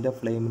പറ്റുന്നുണ്ട്. വലിയ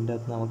ഫ്ലെയിമിൻ്റെ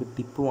അകത്ത് നമുക്ക്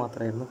ടിപ്പ്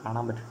മാത്രമായിരുന്നു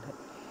കാണാൻ പറ്റുന്നത്.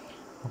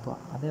 അപ്പോൾ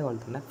അതേപോലെ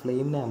തന്നെ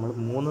ഫ്ലെയിമിനെ നമ്മൾ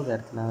 3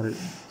 തരത്തിലാണ്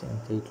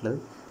ചെയ്തിട്ടുള്ളത്.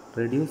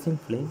 Reducing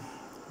flame,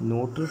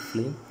 neutral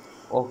flame,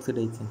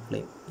 oxidising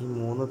flame. ഈ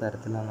 3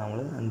 തരത്തിലാണ് നമ്മൾ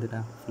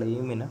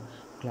ഫ്ലെയിമിനെ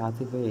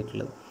ക്ലാസിഫൈ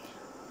ചെയ്തിട്ടുള്ളത്.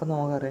 അപ്പോൾ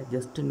നമുക്കറിയാം,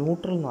 ജസ്റ്റ്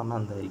ന്യൂട്രൽ എന്ന് പറഞ്ഞാൽ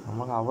എന്തായിരിക്കും,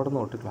 നമുക്ക് അവിടെ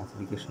നിന്ന് തൊട്ട്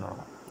ക്ലാസിഫിക്കേഷൻ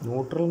തുടങ്ങാം.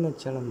 ന്യൂട്രൽ എന്ന്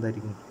വെച്ചാൽ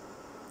എന്തായിരിക്കും,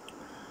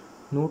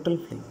 ന്യൂട്രൽ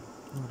ഫ്ലെയിം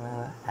എന്ന്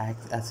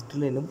പറഞ്ഞാൽ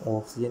അസിറ്റലിനും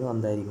ഓക്സിജനും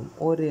എന്തായിരിക്കും,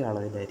 ഒരേ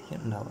അളവിലായിരിക്കും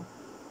ഉണ്ടാവുക.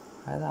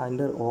 അതായത്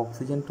അതിൻ്റെ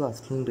ഓക്സിജൻ ടു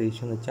അസിറ്റലിൻ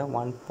റേഷ്യോ എന്ന് വെച്ചാൽ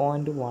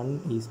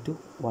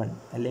 1.1:1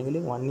 അല്ലെങ്കിൽ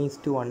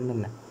 1:1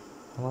 തന്നെ.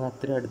 നമുക്ക്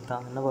അത്ര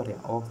അടുത്താന്ന് തന്നെ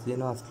പറയാം.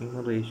 ഓക്സിജനും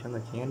അസിറ്റലിനും റേഷ്യോ എന്ന്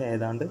വെച്ച് കഴിഞ്ഞാൽ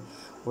ഏതാണ്ട്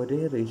ഒരേ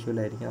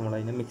റേഷ്യോയിലായിരിക്കും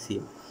നമ്മളതിനെ മിക്സ്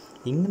ചെയ്യും.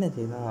 ഇങ്ങനെ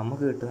ചെയ്താൽ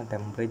നമുക്ക് കിട്ടുന്ന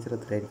ടെമ്പറേച്ചർ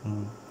എത്രയായിരിക്കും,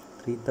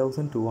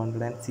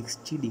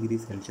 3260 ഡിഗ്രി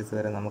സെൽഷ്യസ്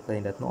വരെ നമുക്ക്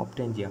അതിൻ്റെ അകത്ത് നിന്ന്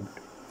ഒബ്റ്റെയിൻ ചെയ്യാൻ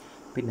പറ്റും.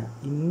 പിന്നെ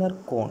inner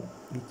cone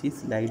which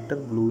is lighter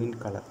blue in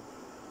colour.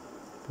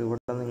 അപ്പോൾ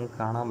ഇവിടെ നിങ്ങൾക്ക്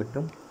കാണാൻ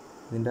പറ്റും,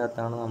 ഇതിൻ്റെ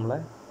അകത്താണ് നമ്മളെ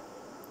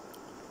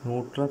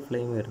ന്യൂട്രൽ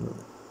ഫ്ലെയിം വരുന്നത്.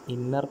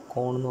 ഇന്നർ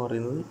കോൺ എന്ന്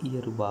പറയുന്നത് ഈ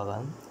ഒരു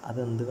ഭാഗമാണ്.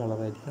 അതെന്ത്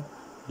കളറായിരിക്കും,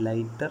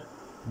 ലൈറ്റർ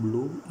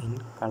ബ്ലൂ ഇൻ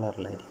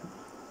കളറിലായിരിക്കും.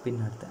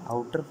 പിന്നെ അടുത്ത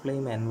outer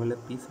flame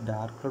envelope is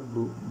darker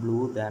blue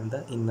than the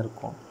inner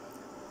cone.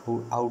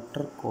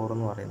 Outer core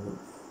എന്ന് പറയുന്നത്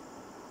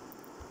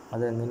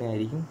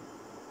അതെങ്ങനെയായിരിക്കും,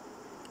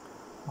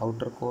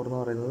 ഔട്ടർ കോർ എന്ന്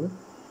പറയുന്നത്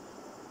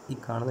ഈ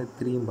കാണുന്ന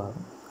ഇത്രയും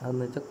ഭാഗം,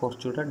 അതെന്ന് വെച്ചാൽ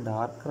കുറച്ചുകൂടെ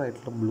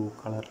ഡാർക്കറായിട്ടുള്ള ബ്ലൂ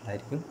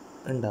കളറിലായിരിക്കും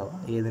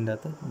ഉണ്ടാവുക ഏതിൻ്റെ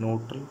അകത്ത്,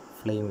 ന്യൂട്രൽ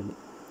ഫ്ലെയിമിൽ.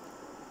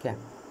 ഓക്കെ,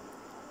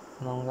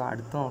 നമുക്ക്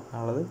അടുത്ത്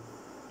നോക്കാനുള്ളത്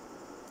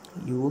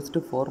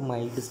യൂസ്ഡ് ഫോർ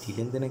മൈൽഡ് സ്റ്റീൽ.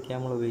 എന്തിനൊക്കെയാണ്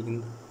നമ്മൾ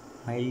ഉപയോഗിക്കുന്നത്,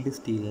 മൈൽഡ്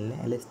സ്റ്റീലിൻ്റെ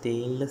അല്ലെങ്കിൽ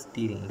സ്റ്റെയിൻലെസ്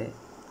സ്റ്റീലിൻ്റെ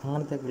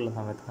അങ്ങനത്തെയൊക്കെ ഉള്ള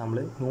സമയത്ത് നമ്മൾ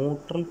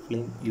ന്യൂട്രൽ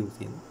ഫ്ലെയിം യൂസ്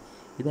ചെയ്യുന്നു.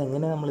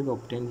 ഇതെങ്ങനെ നമ്മളിത്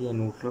ഒബ്റ്റെയിൻ ചെയ്യുക,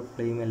 ന്യൂട്രൽ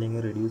ഫ്ലെയിം അല്ലെങ്കിൽ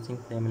റെഡ്യൂസിങ്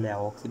ഫ്ലെയിം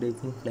അല്ലെങ്കിൽ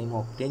ഓക്സിഡൈസിങ് ഫ്ലെയിം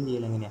ഒബ്റ്റെയിൻ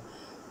ചെയ്യൽ എങ്ങനെയാണ്,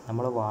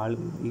 നമ്മളെ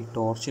ഈ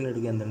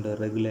ടോർച്ചിനെടുക്കുക എന്തുണ്ട്,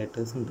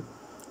 റെഗുലേറ്റേഴ്സ് ഉണ്ട്.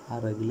 ആ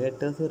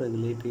റെഗുലേറ്റേഴ്സ്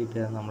റെഗുലേറ്റ്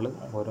ചെയ്തിട്ടാണ് നമ്മൾ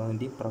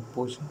ഓരോന്നിൻ്റെയും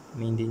പ്രപ്പോർഷൻ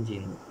മെയിൻറ്റെയിൻ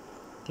ചെയ്യുന്നത്.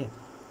 ഓക്കെ,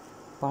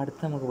 അപ്പോൾ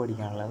അടുത്ത് നമുക്ക്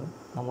പഠിക്കാനുള്ളത്,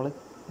 നമ്മൾ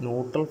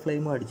ന്യൂട്രൽ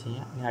ഫ്ലെയിം പഠിച്ചു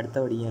കഴിഞ്ഞാൽ ഇനി അടുത്ത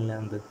പഠിക്കാനുള്ള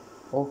എന്ത്,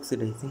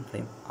 ഓക്സിഡൈസിങ്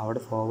ഫ്ലെയിം. അവിടെ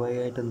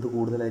സ്വാഭാവികമായിട്ട് എന്ത്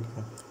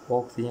കൂടുതലായിരിക്കും,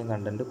 ഓക്സിജൻ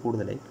കണ്ടൻറ്റ്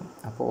കൂടുതലായിരിക്കും.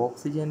 അപ്പോൾ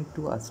ഓക്സിജൻ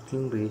ടു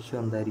അസിറ്റലിൻ റേഷ്യോ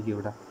എന്തായിരിക്കും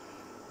ഇവിടെ,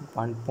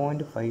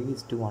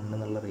 1.5:1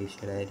 എന്നുള്ള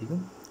റേഷ്യോയിലായിരിക്കും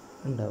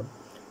ഉണ്ടാവും.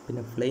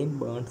 പിന്നെ ഫ്ലെയിം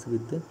ബേൺസ്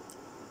വിത്ത്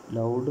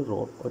ലൗഡ്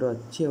റോൾ, ഒരു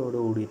ഒച്ചയോട്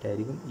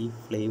കൂടിയിട്ടായിരിക്കും ഈ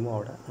ഫ്ലെയിം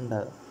അവിടെ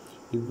ഉണ്ടാകുക.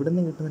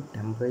 ഇവിടുന്ന് കിട്ടുന്ന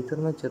ടെമ്പറേച്ചർ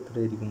എന്ന് വെച്ചാൽ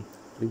എത്രയായിരിക്കും,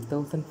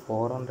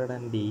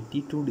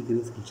 3482 ഡിഗ്രി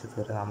സെൽഷ്യസ്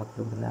വരെ നമുക്ക്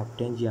ഇവിടുന്ന്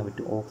ഒബ്റ്റെയിൻ ചെയ്യാൻ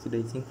പറ്റും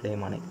ഓക്സിഡൈസിങ് ഫ്ലെയിം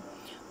ആണെങ്കിൽ.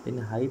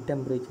 പിന്നെ high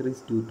temperature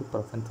is due to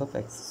presence of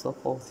excess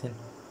of oxygen.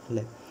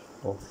 അല്ലേ,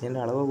 ഓക്സിജൻ്റെ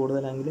അളവ്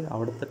കൂടുതലെങ്കിൽ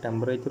അവിടുത്തെ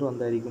ടെമ്പറേച്ചറും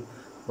എന്തായിരിക്കും,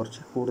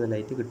 കുറച്ച്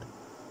കൂടുതലായിട്ട് കിട്ടും.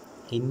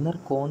 Inner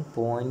cone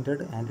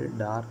pointed and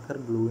darker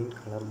blue in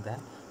colour than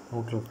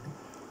neutral flame.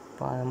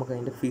 അപ്പോൾ നമുക്ക്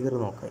അതിൻ്റെ ഫിഗർ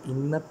നോക്കാം.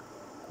 ഇന്നർ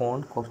കോൺ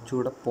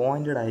കുറച്ചുകൂടെ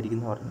പോയിൻറ്റഡ് ആയിരിക്കും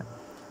എന്ന് പറഞ്ഞത്.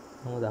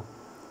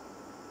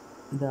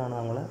 ഇതാണ്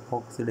നമ്മളെ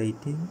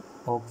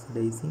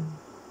ഓക്സിഡൈസിങ്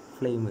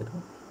ഫ്ലെയിം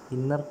വരുന്നത്.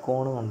 ഇന്നർ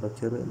കോൺ കണ്ടോ,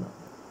 ചെറിയ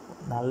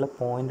നല്ല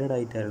പോയിൻറ്റഡ്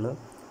ആയിട്ടുള്ളത്.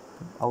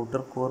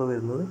 ഔട്ടർ കോർ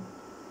വരുന്നത്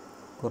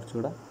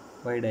കുറച്ചുകൂടെ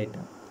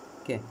വൈഡായിട്ടാണ്.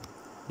 ഓക്കെ,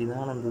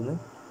 ഇതാണ് എന്തെന്ന്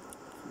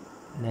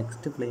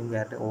നെക്സ്റ്റ് ഫ്ലെയിം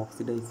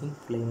ഓക്സിഡൈസിങ്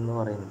ഫ്ലെയിം എന്ന്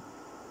പറയുന്നത്.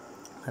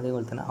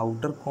 അതേപോലെ തന്നെ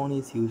outer cone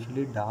is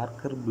usually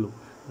darker blue.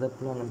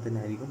 അതെപ്പോഴും അങ്ങനെ തന്നെ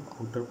ആയിരിക്കും.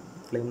 ഔട്ടർ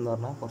ഫ്ലെയിം എന്ന്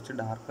പറഞ്ഞാൽ കുറച്ച്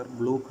ഡാർക്കർ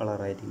ബ്ലൂ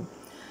കളറായിരിക്കും.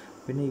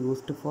 പിന്നെ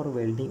യൂസ്ഡ് ഫോർ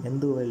വെൽഡിങ്,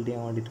 എന്ത് വെൽഡ്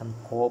ചെയ്യാൻ വേണ്ടിയിട്ടാണ്,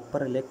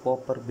 കോപ്പർ അല്ലെ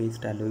കോപ്പർ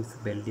ബേസ്ഡ് അലോയ്സ്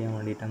വെൽഡ് ചെയ്യാൻ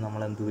വേണ്ടിയിട്ടാണ്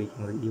നമ്മൾ എന്ത്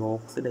ഉപയോഗിക്കുന്നത്, ഈ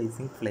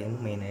ഓക്സിഡൈസിങ് ഫ്ലെയിം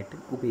മെയിനായിട്ട്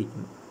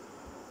ഉപയോഗിക്കുന്നത്.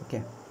 ഓക്കെ,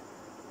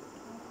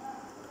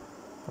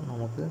 അപ്പം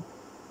നമുക്ക്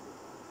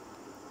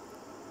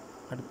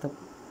അടുത്ത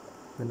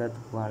ഇതിൻ്റെ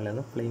അകത്ത്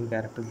പോകാനുള്ളത് ഫ്ലെയിം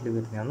ക്യാരക്ടറിസ്റ്റിൽ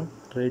വരുന്നതാണ്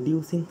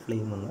റെഡ്യൂസിങ്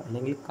ഫ്ലെയിം എന്ന്,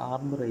 അല്ലെങ്കിൽ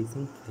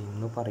കാർബറൈസിങ് ഫ്ലെയിം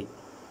എന്ന് പറയും.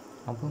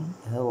 അപ്പം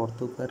അത്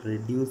ഓർത്ത് വെക്കുക,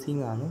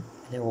 റെഡ്യൂസിങ് ആണ്,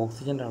 അല്ലെങ്കിൽ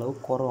ഓക്സിജൻ്റെ അളവ്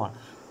കുറവാണ്.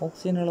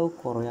 ഓക്സിജൻ്റെ അളവ്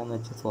കുറയാന്ന്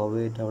വെച്ചാൽ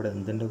സ്വാഭാവികമായിട്ട് അവിടെ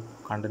എന്തിൻ്റെ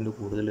കണ്ടൻറ്റ്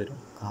കൂടുതൽ വരും,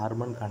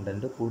 കാർബൺ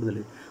കണ്ടൻറ്റ് കൂടുതൽ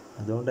വരും.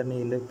 അതുകൊണ്ട് തന്നെ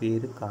ഇതിൻ്റെ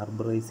പേര്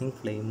കാർബറൈസിങ്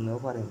ഫ്ലെയിം എന്ന്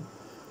പറയുന്നത്.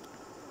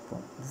 അപ്പോൾ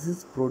this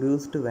is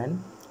produced when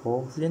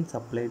oxygen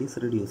supplied is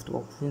reduced.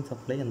 Oxygen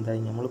supply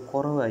എന്തായാലും നമ്മൾ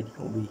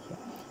കുറവായിരിക്കും ഉപയോഗിക്കുക.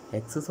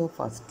 Excess of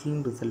അസിറ്റലിൻ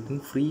result in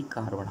free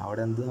carbon.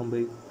 അവിടെ എന്ത്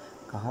സംഭവിക്കും,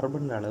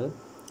 കാർബണിൻ്റെ അളവ്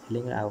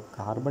അല്ലെങ്കിൽ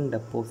കാർബൺ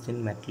ഡെപ്പോസിറ്റ് ഇൻ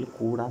മെറ്റൽ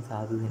കൂടാൻ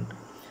സാധ്യതയുണ്ട്.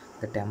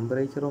 The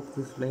temperature of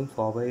this flame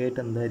സ്വാഭാവികമായിട്ട്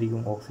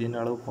എന്തായിരിക്കും, ഓക്സിജൻ്റെ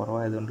അളവ്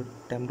കുറവായതുകൊണ്ട്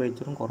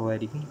ടെമ്പറേച്ചറും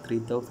കുറവായിരിക്കും.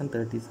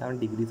 3037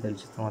 ഡിഗ്രി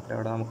സെൽഷ്യസ് മാത്രമേ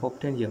അവിടെ നമുക്ക്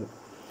ഒബ്റ്റെയിൻ ചെയ്യാൻ പറ്റും.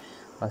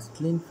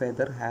 Crystalline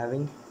feather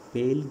having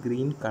pale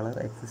green color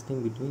existing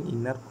between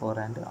inner core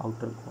and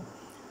outer core.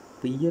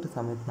 അപ്പോൾ ഈ ഒരു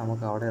സമയത്ത്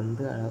നമുക്ക് അവിടെ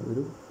എന്ത്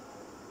ഒരു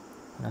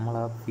നമ്മൾ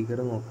ആ ഫിഗർ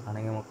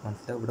നോക്കുകയാണെങ്കിൽ നമുക്ക്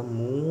മനസ്സിലാവും ഇവിടെ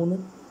 3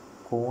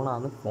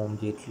 കോണാണ് ഫോം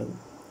ചെയ്തിട്ടുള്ളത്.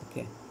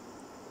 ഓക്കെ,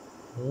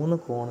 3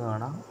 കോണ്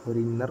കാണാം. ഒരു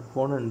ഇന്നർ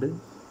കോണുണ്ട്,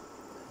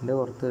 അതിൻ്റെ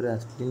പുറത്ത് ഒരു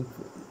ക്രിസ്റ്റലൈൻ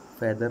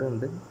ഫെദർ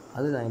ഉണ്ട്,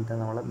 അത്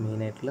കഴിഞ്ഞിട്ടാണ് നമ്മളെ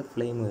മെയിനായിട്ടുള്ള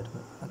ഫ്ലെയിം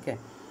വരുന്നത്. ഓക്കെ,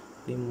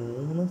 ഈ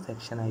 3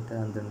 സെക്ഷനായിട്ട്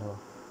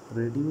എന്തുണ്ടാവും,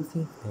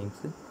 റെഡ്യൂസിങ്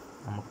ഫ്ലെയിംസ്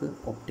നമുക്ക്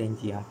ഒബ്റ്റെയിൻ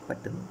ചെയ്യാൻ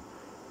പറ്റുന്നു.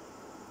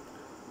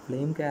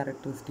 ഫ്ലെയിം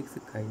ക്യാരക്ടറിസ്റ്റിക്സ്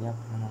കഴിഞ്ഞാൽ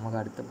പിന്നെ നമുക്ക്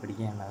അടുത്ത്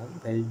പഠിക്കാനുള്ളത്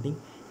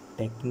വെൽഡിങ്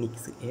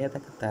ടെക്നിക്സ്.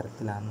 ഏതൊക്കെ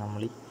തരത്തിലാണ്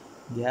നമ്മൾ ഈ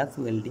ഗ്യാസ്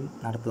വെൽഡിങ്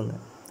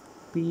നടത്തുന്നത്.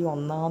 ഇപ്പോൾ ഈ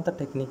ഒന്നാമത്തെ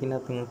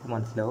ടെക്നിക്കിനകത്ത് നിങ്ങൾക്ക്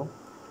മനസ്സിലാവും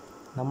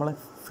നമ്മളെ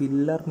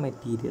ഫില്ലർ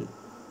മെറ്റീരിയൽ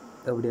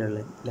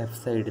എവിടെയുള്ളത്,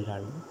 ലെഫ്റ്റ്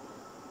സൈഡിലാണ്.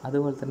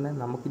 അതുപോലെ തന്നെ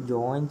നമുക്ക്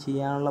ജോയിൻ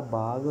ചെയ്യാനുള്ള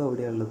ഭാഗം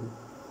എവിടെയുള്ളത്,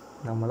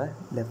 നമ്മളെ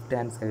ലെഫ്റ്റ്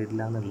ഹാൻഡ്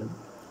സൈഡിലാണുള്ളത്.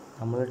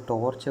 നമ്മൾ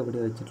ടോർച്ച്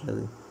എവിടെയാണ്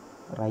വെച്ചിട്ടുള്ളത്,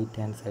 റൈറ്റ്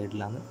ഹാൻഡ്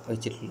സൈഡിലാണ്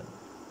വെച്ചിട്ടുള്ളത്.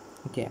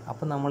 ഓക്കെ,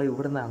 അപ്പോൾ നമ്മൾ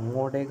ഇവിടുന്ന്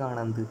അങ്ങോട്ടേക്കാണ്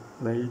എന്ത്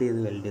വെൽഡ്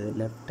ചെയ്ത്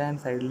ലെഫ്റ്റ്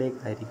ഹാൻഡ്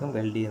സൈഡിലേക്കായിരിക്കും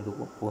വെൽഡ് ചെയ്ത്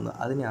പോകുന്നത്.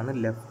 അതിനെയാണ്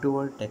ലെഫ്റ്റ്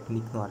വേൾഡ്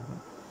ടെക്നിക്ക് എന്ന് പറയുന്നത്,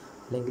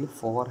 അല്ലെങ്കിൽ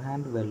ഫോർ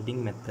ഹാൻഡ്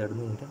വെൽഡിങ് മെത്തേഡ്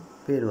എന്ന് ഇതിൻ്റെ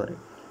പേര്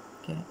പറയും.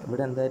 ഓക്കെ,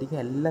 ഇവിടെ എന്തായിരിക്കും,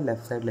 എല്ലാം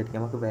ലെഫ്റ്റ് സൈഡിലായിരിക്കും.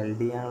 നമുക്ക് വെൽഡ്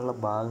ചെയ്യാനുള്ള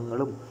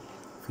ഭാഗങ്ങളും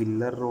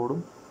ഫില്ലർ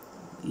റോഡും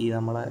ഈ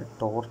നമ്മളെ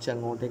ടോർച്ച്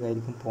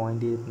അങ്ങോട്ടേക്കായിരിക്കും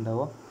പോയിൻ്റ്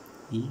ചെയ്തിട്ടുണ്ടാവുക,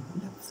 ഈ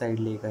ലെഫ്റ്റ്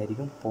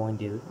സൈഡിലേക്കായിരിക്കും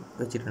പോയിൻ്റ് ചെയ്ത്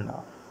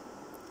വെച്ചിട്ടുണ്ടാവുക.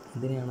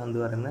 ഇതിനെയാണ് എന്ത്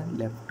പറയുന്നത്,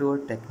 ലെഫ്റ്റ്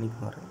വേർഡ് ടെക്നിക്ക്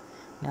എന്ന് പറയുന്നത്.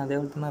 പിന്നെ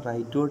അതേപോലെ തന്നെ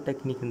റൈറ്റ് വേർഡ്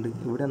ടെക്നിക്ക് ഉണ്ട്.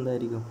 ഇവിടെ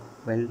എന്തായിരിക്കും,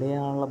 വെൽഡ്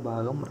ചെയ്യാനുള്ള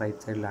ഭാഗം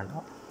റൈറ്റ്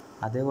സൈഡിലുണ്ടാവും.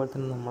 അതേപോലെ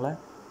തന്നെ നമ്മളെ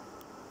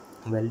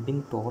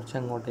വെൽഡിങ് ടോർച്ച്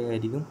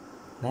അങ്ങോട്ടേക്കായിരിക്കും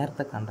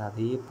നേരത്തെ കണ്ട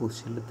അതേ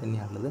പൊസിഷനിൽ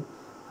തന്നെയാണുള്ളത്.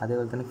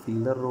 അതേപോലെ തന്നെ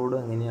ഫില്ലർ റോഡും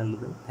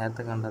എങ്ങനെയാണുള്ളത്,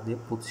 നേരത്തെ കണ്ട അതേ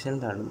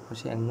പൊസിഷനിലാണുള്ളത്.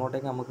 പക്ഷേ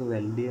എങ്ങോട്ടേക്ക് നമുക്ക്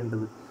വെൽഡ്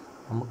ചെയ്യേണ്ടത്,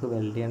 നമുക്ക്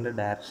വെൽഡ് ചെയ്യേണ്ട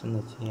ഡയറക്ഷൻ എന്ന്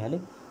വെച്ച് കഴിഞ്ഞാൽ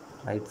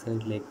റൈറ്റ്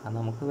സൈഡിലേക്കാണ്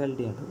നമുക്ക് വെൽഡ്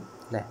ചെയ്യേണ്ടത്,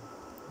 അല്ലേ?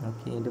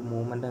 ഓക്കെ, ഇതിൻ്റെ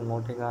മൂവ്മെൻറ്റ്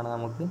എങ്ങോട്ടേക്കാണ്,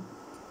 നമുക്ക്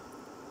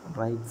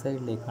റൈറ്റ്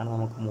സൈഡിലേക്കാണ്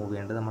നമുക്ക് മൂവ്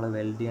ചെയ്യേണ്ടത്. നമ്മൾ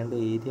വെൽഡ് ചെയ്യേണ്ട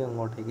ഏരിയ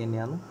അങ്ങോട്ടേക്ക്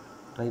തന്നെയാണ്,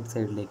 റൈറ്റ്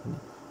സൈഡിലേക്ക് തന്നെ.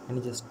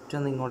 ഇനി ജസ്റ്റ്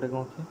ഒന്ന് ഇങ്ങോട്ടേക്ക്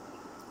നോക്കിയാൽ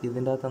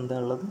ഇതിൻ്റെ അകത്ത് എന്താ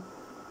ഉള്ളത്,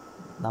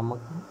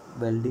 നമുക്ക്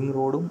വെൽഡിങ്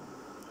റോഡും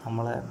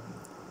നമ്മളെ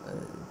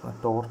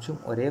ടോർച്ചും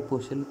ഒരേ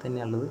പൊസിഷനിൽ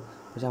തന്നെയുള്ളത്.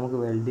 പക്ഷെ നമുക്ക്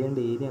വെൽഡ് ചെയ്യേണ്ട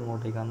ഏരിയ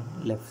അങ്ങോട്ടേക്കാണ്,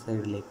 ലെഫ്റ്റ്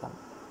സൈഡിലേക്കാണ്.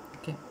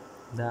 ഓക്കെ,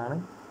 ഇതാണ്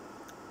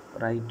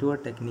റൈറ്റ്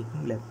വേർഡ് ടെക്നിക്കും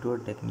ലെഫ്റ്റ്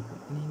വേർഡ് ടെക്നിക്കും.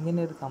 ഇനി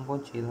ഇങ്ങനെ ഒരു സംഭവം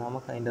ചെയ്ത്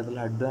നമുക്ക് അതിൻ്റെ അതിൽ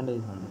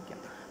അഡ്വാൻറ്റേജ് വന്നിരിക്കാം.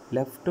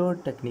 ലെഫ്റ്റ്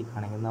വേർഡ് ടെക്നിക്ക്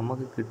ആണെങ്കിൽ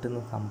നമുക്ക് കിട്ടുന്ന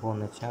സംഭവം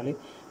എന്ന് വെച്ചാൽ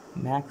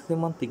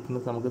മാക്സിമം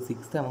തിക്നെസ് നമുക്ക്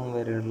 6 mm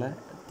വരെയുള്ള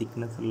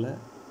തിക്നെസ്സുള്ള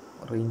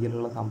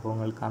റേഞ്ചിലുള്ള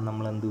സംഭവങ്ങൾക്കാണ്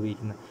നമ്മൾ എന്ത്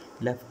ഉപയോഗിക്കുന്നത്,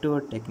 ലെഫ്റ്റ്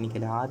വേർഡ്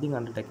ടെക്നിക്കൽ ആദ്യം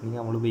കണ്ട ടെക്നിക്ക്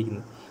നമ്മൾ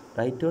ഉപയോഗിക്കുന്നത്.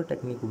 റൈറ്റ് വേർഡ്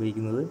ടെക്നിക്ക്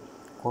ഉപയോഗിക്കുന്നത്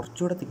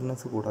കുറച്ചുകൂടെ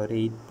തിക്നെസ് കൂടാം, ഒരു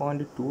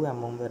 8.2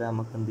 mm വരെ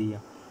നമുക്ക് എന്ത്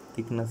ചെയ്യാം,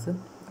 തിക്നെസ്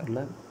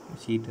ഉള്ള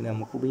ഷീറ്റിന്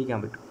നമുക്ക് ഉപയോഗിക്കാൻ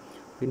പറ്റും.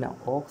 പിന്നെ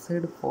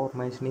ഓക്സൈഡ്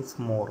ഫോർമേഷൻ ഈസ്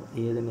മോർ,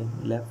 ഏതിന്,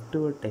 left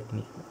word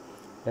technique.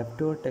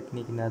 Left word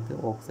ടെക്നിക്കിനകത്ത്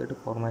oxide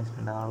formation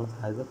ഉണ്ടാകാനുള്ള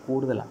സാധ്യത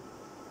കൂടുതലാണ്.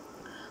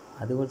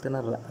 അതുപോലെ തന്നെ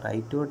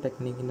റൈറ്റ് വേർഡ്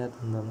ടെക്നിക്കിൻ്റെ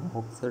അകത്ത് എന്താണ്,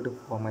 ഓക്സൈഡ്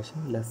ഫോർമേഷൻ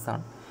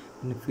ലെസ്സാണ്.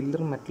 പിന്നെ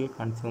filler metal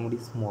consumed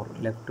is more.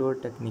 Left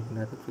word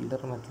ടെക്നിക്കിൻ്റെ അകത്ത്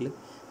ഫില്ലർ മെറ്റൽ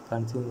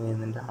കൺസ്യൂം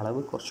ചെയ്യുന്നതിൻ്റെ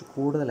അളവ് കുറച്ച്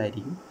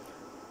കൂടുതലായിരിക്കും.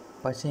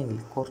 പക്ഷേ എങ്കിൽ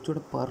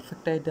കുറച്ചുകൂടെ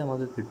പെർഫെക്റ്റായിട്ട്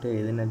നമുക്ക് കിട്ടുക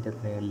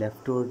ഏതിനകത്ത്,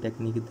 ലെഫ്റ്റ് വേർഡ്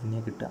ടെക്നിക്ക്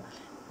തന്നെയാണ് കിട്ടുക.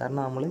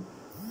 കാരണം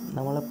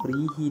നമ്മളെ പ്രീ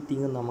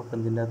ഹീറ്റിങ് നമുക്ക്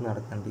എന്തിൻ്റെ അകത്ത്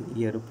നടക്കുന്നുണ്ട്,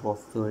 ഈ ഒരു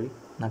പ്രോസസ്സ് വഴി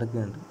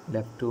നടക്കുന്നുണ്ട്,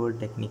 ലെഫ്റ്റ് വേർഡ്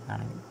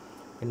ടെക്നിക്കാണെങ്കിൽ.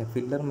 പിന്നെ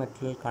filler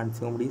metal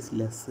consumed is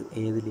less,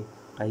 ഏതിൽ,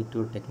 right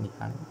word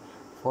ടെക്നിക്കാണെങ്കിൽ.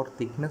 Four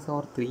thickness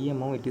or 3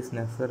 mm it is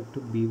necessary to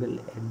bevel,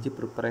 edge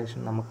preparation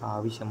നമുക്ക്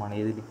ആവശ്യമാണ്,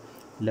 ഏതിൽ,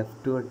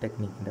 ലെഫ്റ്റ് വേർഡ്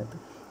ടെക്നിക്കിൻ്റെ അകത്ത്.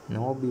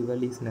 No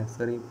bevel is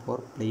necessary four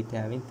plate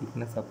having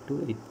thickness up to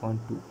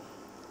 8.2.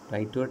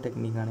 Right word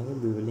ടെക്നിക്കാണെങ്കിൽ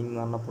ബിവലിംഗ് എന്ന്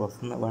പറഞ്ഞ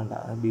process വേണ്ട.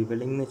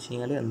 ബിവലിംഗ് എന്ന് വെച്ച്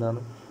കഴിഞ്ഞാൽ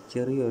എന്താണ്,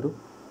 ചെറിയൊരു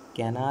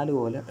കനാൽ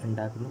പോലെ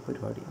ഉണ്ടാക്കുന്ന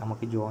പരിപാടി.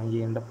 നമുക്ക് ജോയിൻ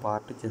ചെയ്യേണ്ട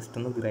പാർട്ട് ജസ്റ്റ്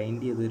ഒന്ന്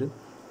ഗ്രൈൻഡ് ചെയ്തൊരു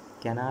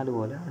കനാൽ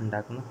പോലെ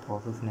ഉണ്ടാക്കുന്ന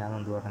പ്രോസസ്സിനെയാണ്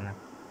എന്ത്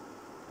പറയുന്നത്,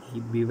 ഈ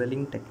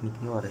ബിവലിംഗ്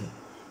ടെക്നിക്ക് എന്ന് പറയുന്നത്.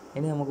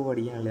 ഇനി നമുക്ക്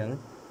പഠിക്കാനുള്ളതാണ്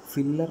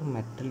filler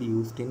metal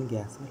used in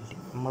gas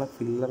welding. നമ്മളെ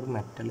ഫില്ലർ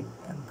മെറ്റൽ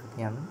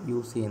എന്തൊക്കെയാണ്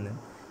യൂസ് ചെയ്യുന്നത്.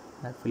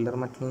 ഫില്ലർ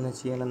മെറ്റൽ എന്ന്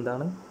വെച്ച് കഴിഞ്ഞാൽ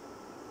എന്താണ്,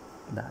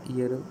 ഇതാ ഈ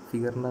ഒരു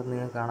ഫിഗറിൻ്റെ അകത്ത്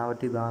നിങ്ങൾക്ക് കാണാൻ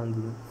പറ്റും, ഇതാണ്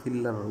എന്ത്,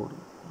 ഫില്ലർ റോഡ്,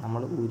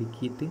 നമ്മൾ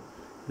ഉരുക്കിയിട്ട്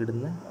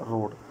ഇടുന്ന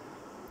റോഡ്.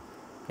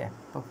 ഓക്കെ,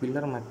 അപ്പോൾ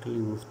ഫില്ലർ മെറ്റൽ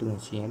യൂസ്ഡ് എന്ന്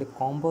വെച്ച് കഴിഞ്ഞാൽ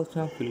composition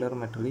of filler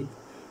metal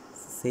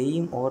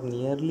same or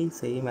nearly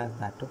same as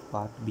that of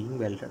part being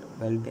welded.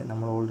 Weld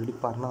നമ്മൾ ഓൾറെഡി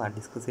പറഞ്ഞതാണ്,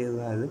 ഡിസ്കസ്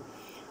ചെയ്തത്.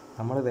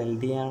 നമ്മൾ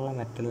വെൽഡ് ചെയ്യാനുള്ള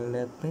മെറ്റലിൻ്റെ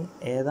അകത്ത്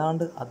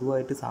ഏതാണ്ട്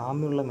അതുമായിട്ട്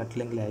സാമ്യമുള്ള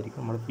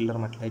മെറ്റലെങ്കിലായിരിക്കും നമ്മൾ ഫില്ലർ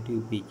മെറ്റലായിട്ട്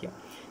ഉപയോഗിക്കുക.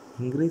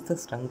 Increase the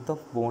strength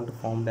of bond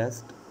formed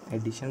as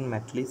edition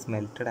metal is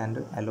melted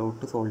and allowed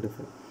to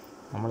solidify.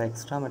 നമ്മൾ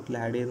എക്സ്ട്രാ മെറ്റൽ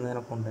ആഡ്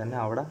ചെയ്യുന്നതിനെ കൊണ്ട് തന്നെ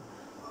അവിടെ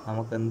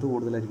നമുക്ക് എന്ത്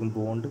കൂടുതലായിരിക്കും,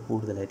 ബോണ്ട്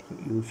കൂടുതലായിരിക്കും.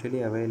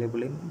 യൂഷ്വലി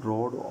അവൈലബിൾ ഇൻ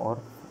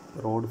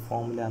റോഡ്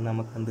ഫോമിലാണ്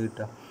നമുക്ക് എന്ത്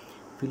കിട്ടുക,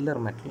 ഫില്ലർ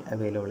മെറ്റൽ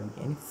അവൈലബിൾ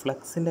ആയിരിക്കും. ഇനി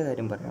ഫ്ലക്സിൻ്റെ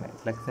കാര്യം പറയുകയാണെങ്കിൽ,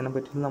 ഫ്ലക്സിനെ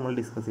പറ്റിയിട്ട് നമ്മൾ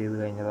ഡിസ്കസ് ചെയ്ത്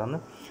കഴിഞ്ഞതാണ്.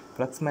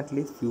 Flux metal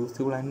is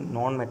fusible and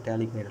non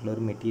metallic ആയിട്ടുള്ള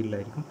ഒരു മെറ്റീരിയൽ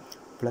ആയിരിക്കും.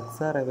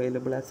 Flux are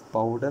available as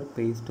powder,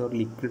 paste or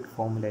liquid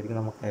ഫോമിലായിരിക്കും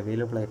നമുക്ക്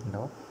അവൈലബിൾ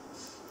ആയിട്ടുണ്ടാവും.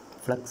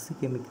 Flux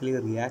chemically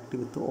react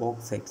with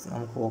oxides,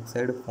 നമുക്ക്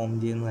ഓക്സൈഡ് ഫോം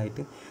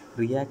ചെയ്യുന്നതായിട്ട്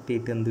റിയാക്ട്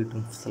ചെയ്തിട്ട് എന്ത്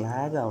കിട്ടും,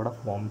 സ്ലാഗ് അവിടെ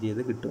ഫോം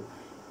ചെയ്ത് കിട്ടും.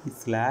 ഈ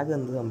സ്ലാഗ്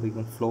എന്ത്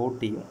സംഭവിക്കും, ഫ്ലോട്ട്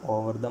ചെയ്യും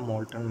over the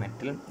molten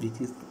metal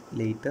which is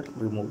later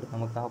removed.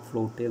 നമുക്ക് ആ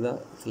ഫ്ലോട്ട് ചെയ്ത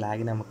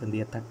സ്ലാഗിനെ നമുക്ക് എന്ത്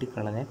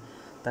ചെയ്യാം,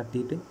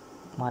 തട്ടിയിട്ട്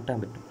മാറ്റാൻ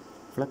പറ്റും.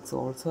 Flux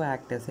also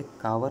act as A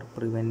cover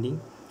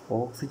preventing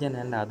oxygen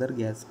and other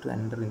gas to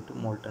enter in to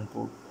molten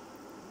pool.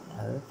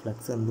 അത്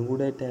ഫ്ലക്സ് എന്തും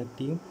കൂടെ ആയിട്ട് ആക്ട്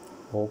ചെയ്യും,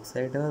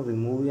 ഓക്സൈഡിനെ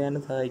റിമൂവ്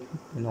ചെയ്യാനും സഹായിക്കും,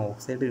 പിന്നെ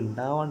ഓക്സൈഡ്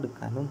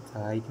ഉണ്ടാവാണ്ടിരിക്കാനും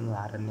സഹായിക്കുന്നത്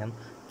ആരെന്നെയാണ്,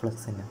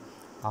 ഫ്ലക്സ് തന്നെയാണ്.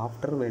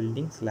 After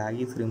welding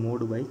slag is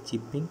removed by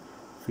chipping,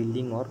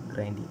 filling or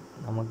grinding.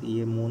 നമുക്ക് ഈ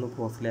 3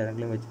 പ്രോസസ്സിൽ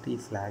ഏതെങ്കിലും വെച്ചിട്ട് ഈ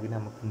സ്ലാഗിനെ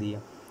നമുക്ക് എന്ത്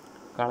ചെയ്യാം,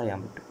 കളയാൻ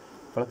പറ്റും.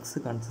 ഫ്ലക്സ്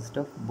കൺസിസ്റ്റ്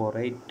ഓഫ്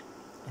ബൊറൈറ്റ്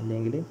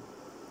അല്ലെങ്കിൽ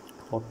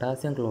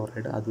പൊട്ടാസ്യം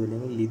ക്ലോറൈഡ്, അതും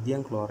അല്ലെങ്കിൽ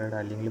ലിഥിയം ക്ലോറൈഡ്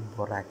അല്ലെങ്കിൽ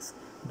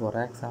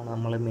ബൊറാക്സ് ആണ്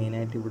നമ്മൾ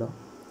മെയിനായിട്ട് ഇവിടെ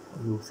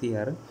യൂസ്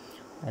ചെയ്യാറ്.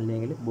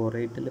 അല്ലെങ്കിൽ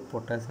ബൊറൈറ്റിൽ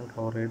പൊട്ടാസ്യം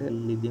ക്ലോറൈഡ്,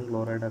 ലിഥിയം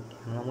ക്ലോറൈഡ്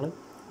ഒക്കെയാണ് നമ്മൾ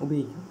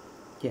ഉപയോഗിക്കും.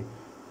 ഓക്കെ,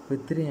 അപ്പോൾ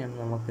ഇത്രയാണ്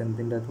നമുക്ക്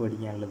എന്തിൻ്റെ അകത്ത്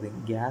പഠിക്കാനുള്ളത്,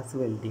 ഗ്യാസ്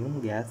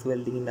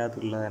വെൽഡിങ്ങിൻ്റെ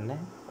അകത്തുള്ളത് തന്നെ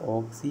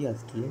ഓക്സി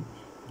അസിറ്റിലിൻ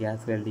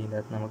ഗ്യാസ് വെൽഡിങ്ങിൻ്റെ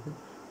അകത്ത് നമുക്ക്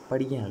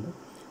പഠിക്കാനുള്ളത്.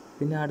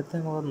 പിന്നെ അടുത്ത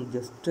നമുക്ക്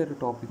ജസ്റ്റ് ഒരു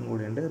ടോപ്പിക്കും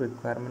കൂടിയുണ്ട്,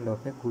 requirement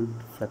of A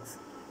good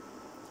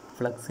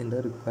ഫ്ലക്സിൻ്റെ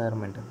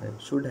requirement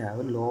should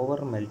have lower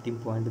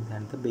melting point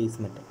than the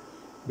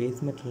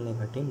base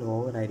മെറ്റലിനെക്കാട്ടിയും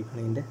lower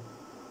ആയിരിക്കണം ഇതിൻ്റെ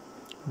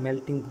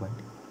മെൽറ്റിംഗ്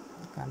പോയിൻറ്റ്.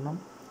 കാരണം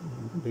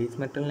ബേസ്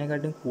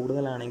മെറ്റലിനെക്കാട്ടിയും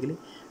കൂടുതലാണെങ്കിൽ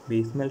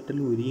ബേസ് മെറ്റൽ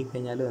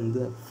ഉരുകിക്കഴിഞ്ഞാൽ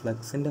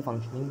ഫ്ലക്സിൻ്റെ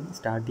ഫങ്ഷനിങ്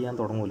സ്റ്റാർട്ട് ചെയ്യാൻ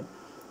തുടങ്ങില്ല.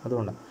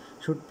 അതുകൊണ്ടാണ്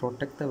should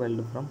protect the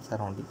weld from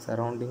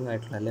surrounding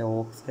ആയിട്ടുള്ള അല്ലെങ്കിൽ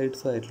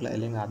ഓക്സൈഡ്സും ആയിട്ടുള്ള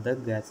അല്ലെങ്കിൽ അതർ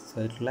ഗ്യാസസും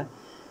ആയിട്ടുള്ള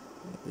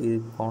ഈ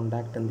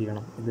കോണ്ടാക്ട് എന്ത്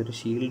ചെയ്യണം, ഇതൊരു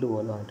ഷീൽഡ്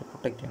പോലെ വന്നിട്ട്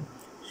പ്രൊട്ടക്റ്റ് ചെയ്യണം.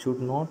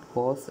 Should not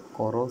cos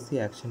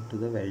corrosive action to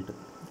the weld.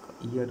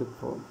 ഈ ഒരു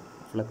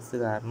ഫ്ലക്സ്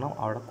കാരണം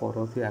അവിടെ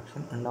കൊറോസീവ്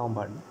ആക്ഷൻ ഉണ്ടാവാൻ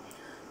പാടില്ല.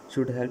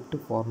 Should help to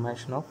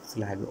formation of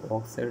slag.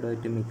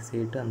 ഓക്സൈഡുമായിട്ട് mix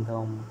ചെയ്തിട്ട്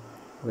എന്താവും,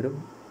 ഒരു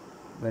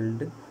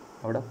വെൽഡ്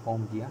അവിടെ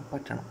ഫോം ചെയ്യാൻ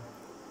പറ്റണം.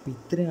 അപ്പോൾ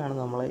ഇത്രയാണ്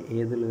നമ്മളെ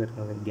ഏതിൽ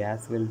വരുന്നത്,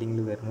 ഗ്യാസ്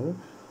വെൽഡിങ്ങിൽ വരുന്നത്.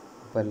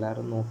 അപ്പോൾ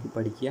എല്ലാവരും നോക്കി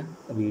പഠിക്കുക,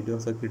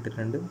 വീഡിയോസൊക്കെ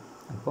ഇട്ടിട്ടുണ്ട്.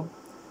 അപ്പം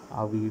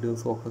ആ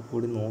വീഡിയോസൊക്കെ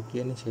കൂടി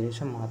നോക്കിയതിന്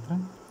ശേഷം മാത്രം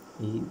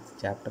ഈ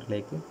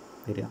ചാപ്റ്ററിലേക്ക്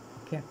വരിക.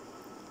 ഓക്കെ.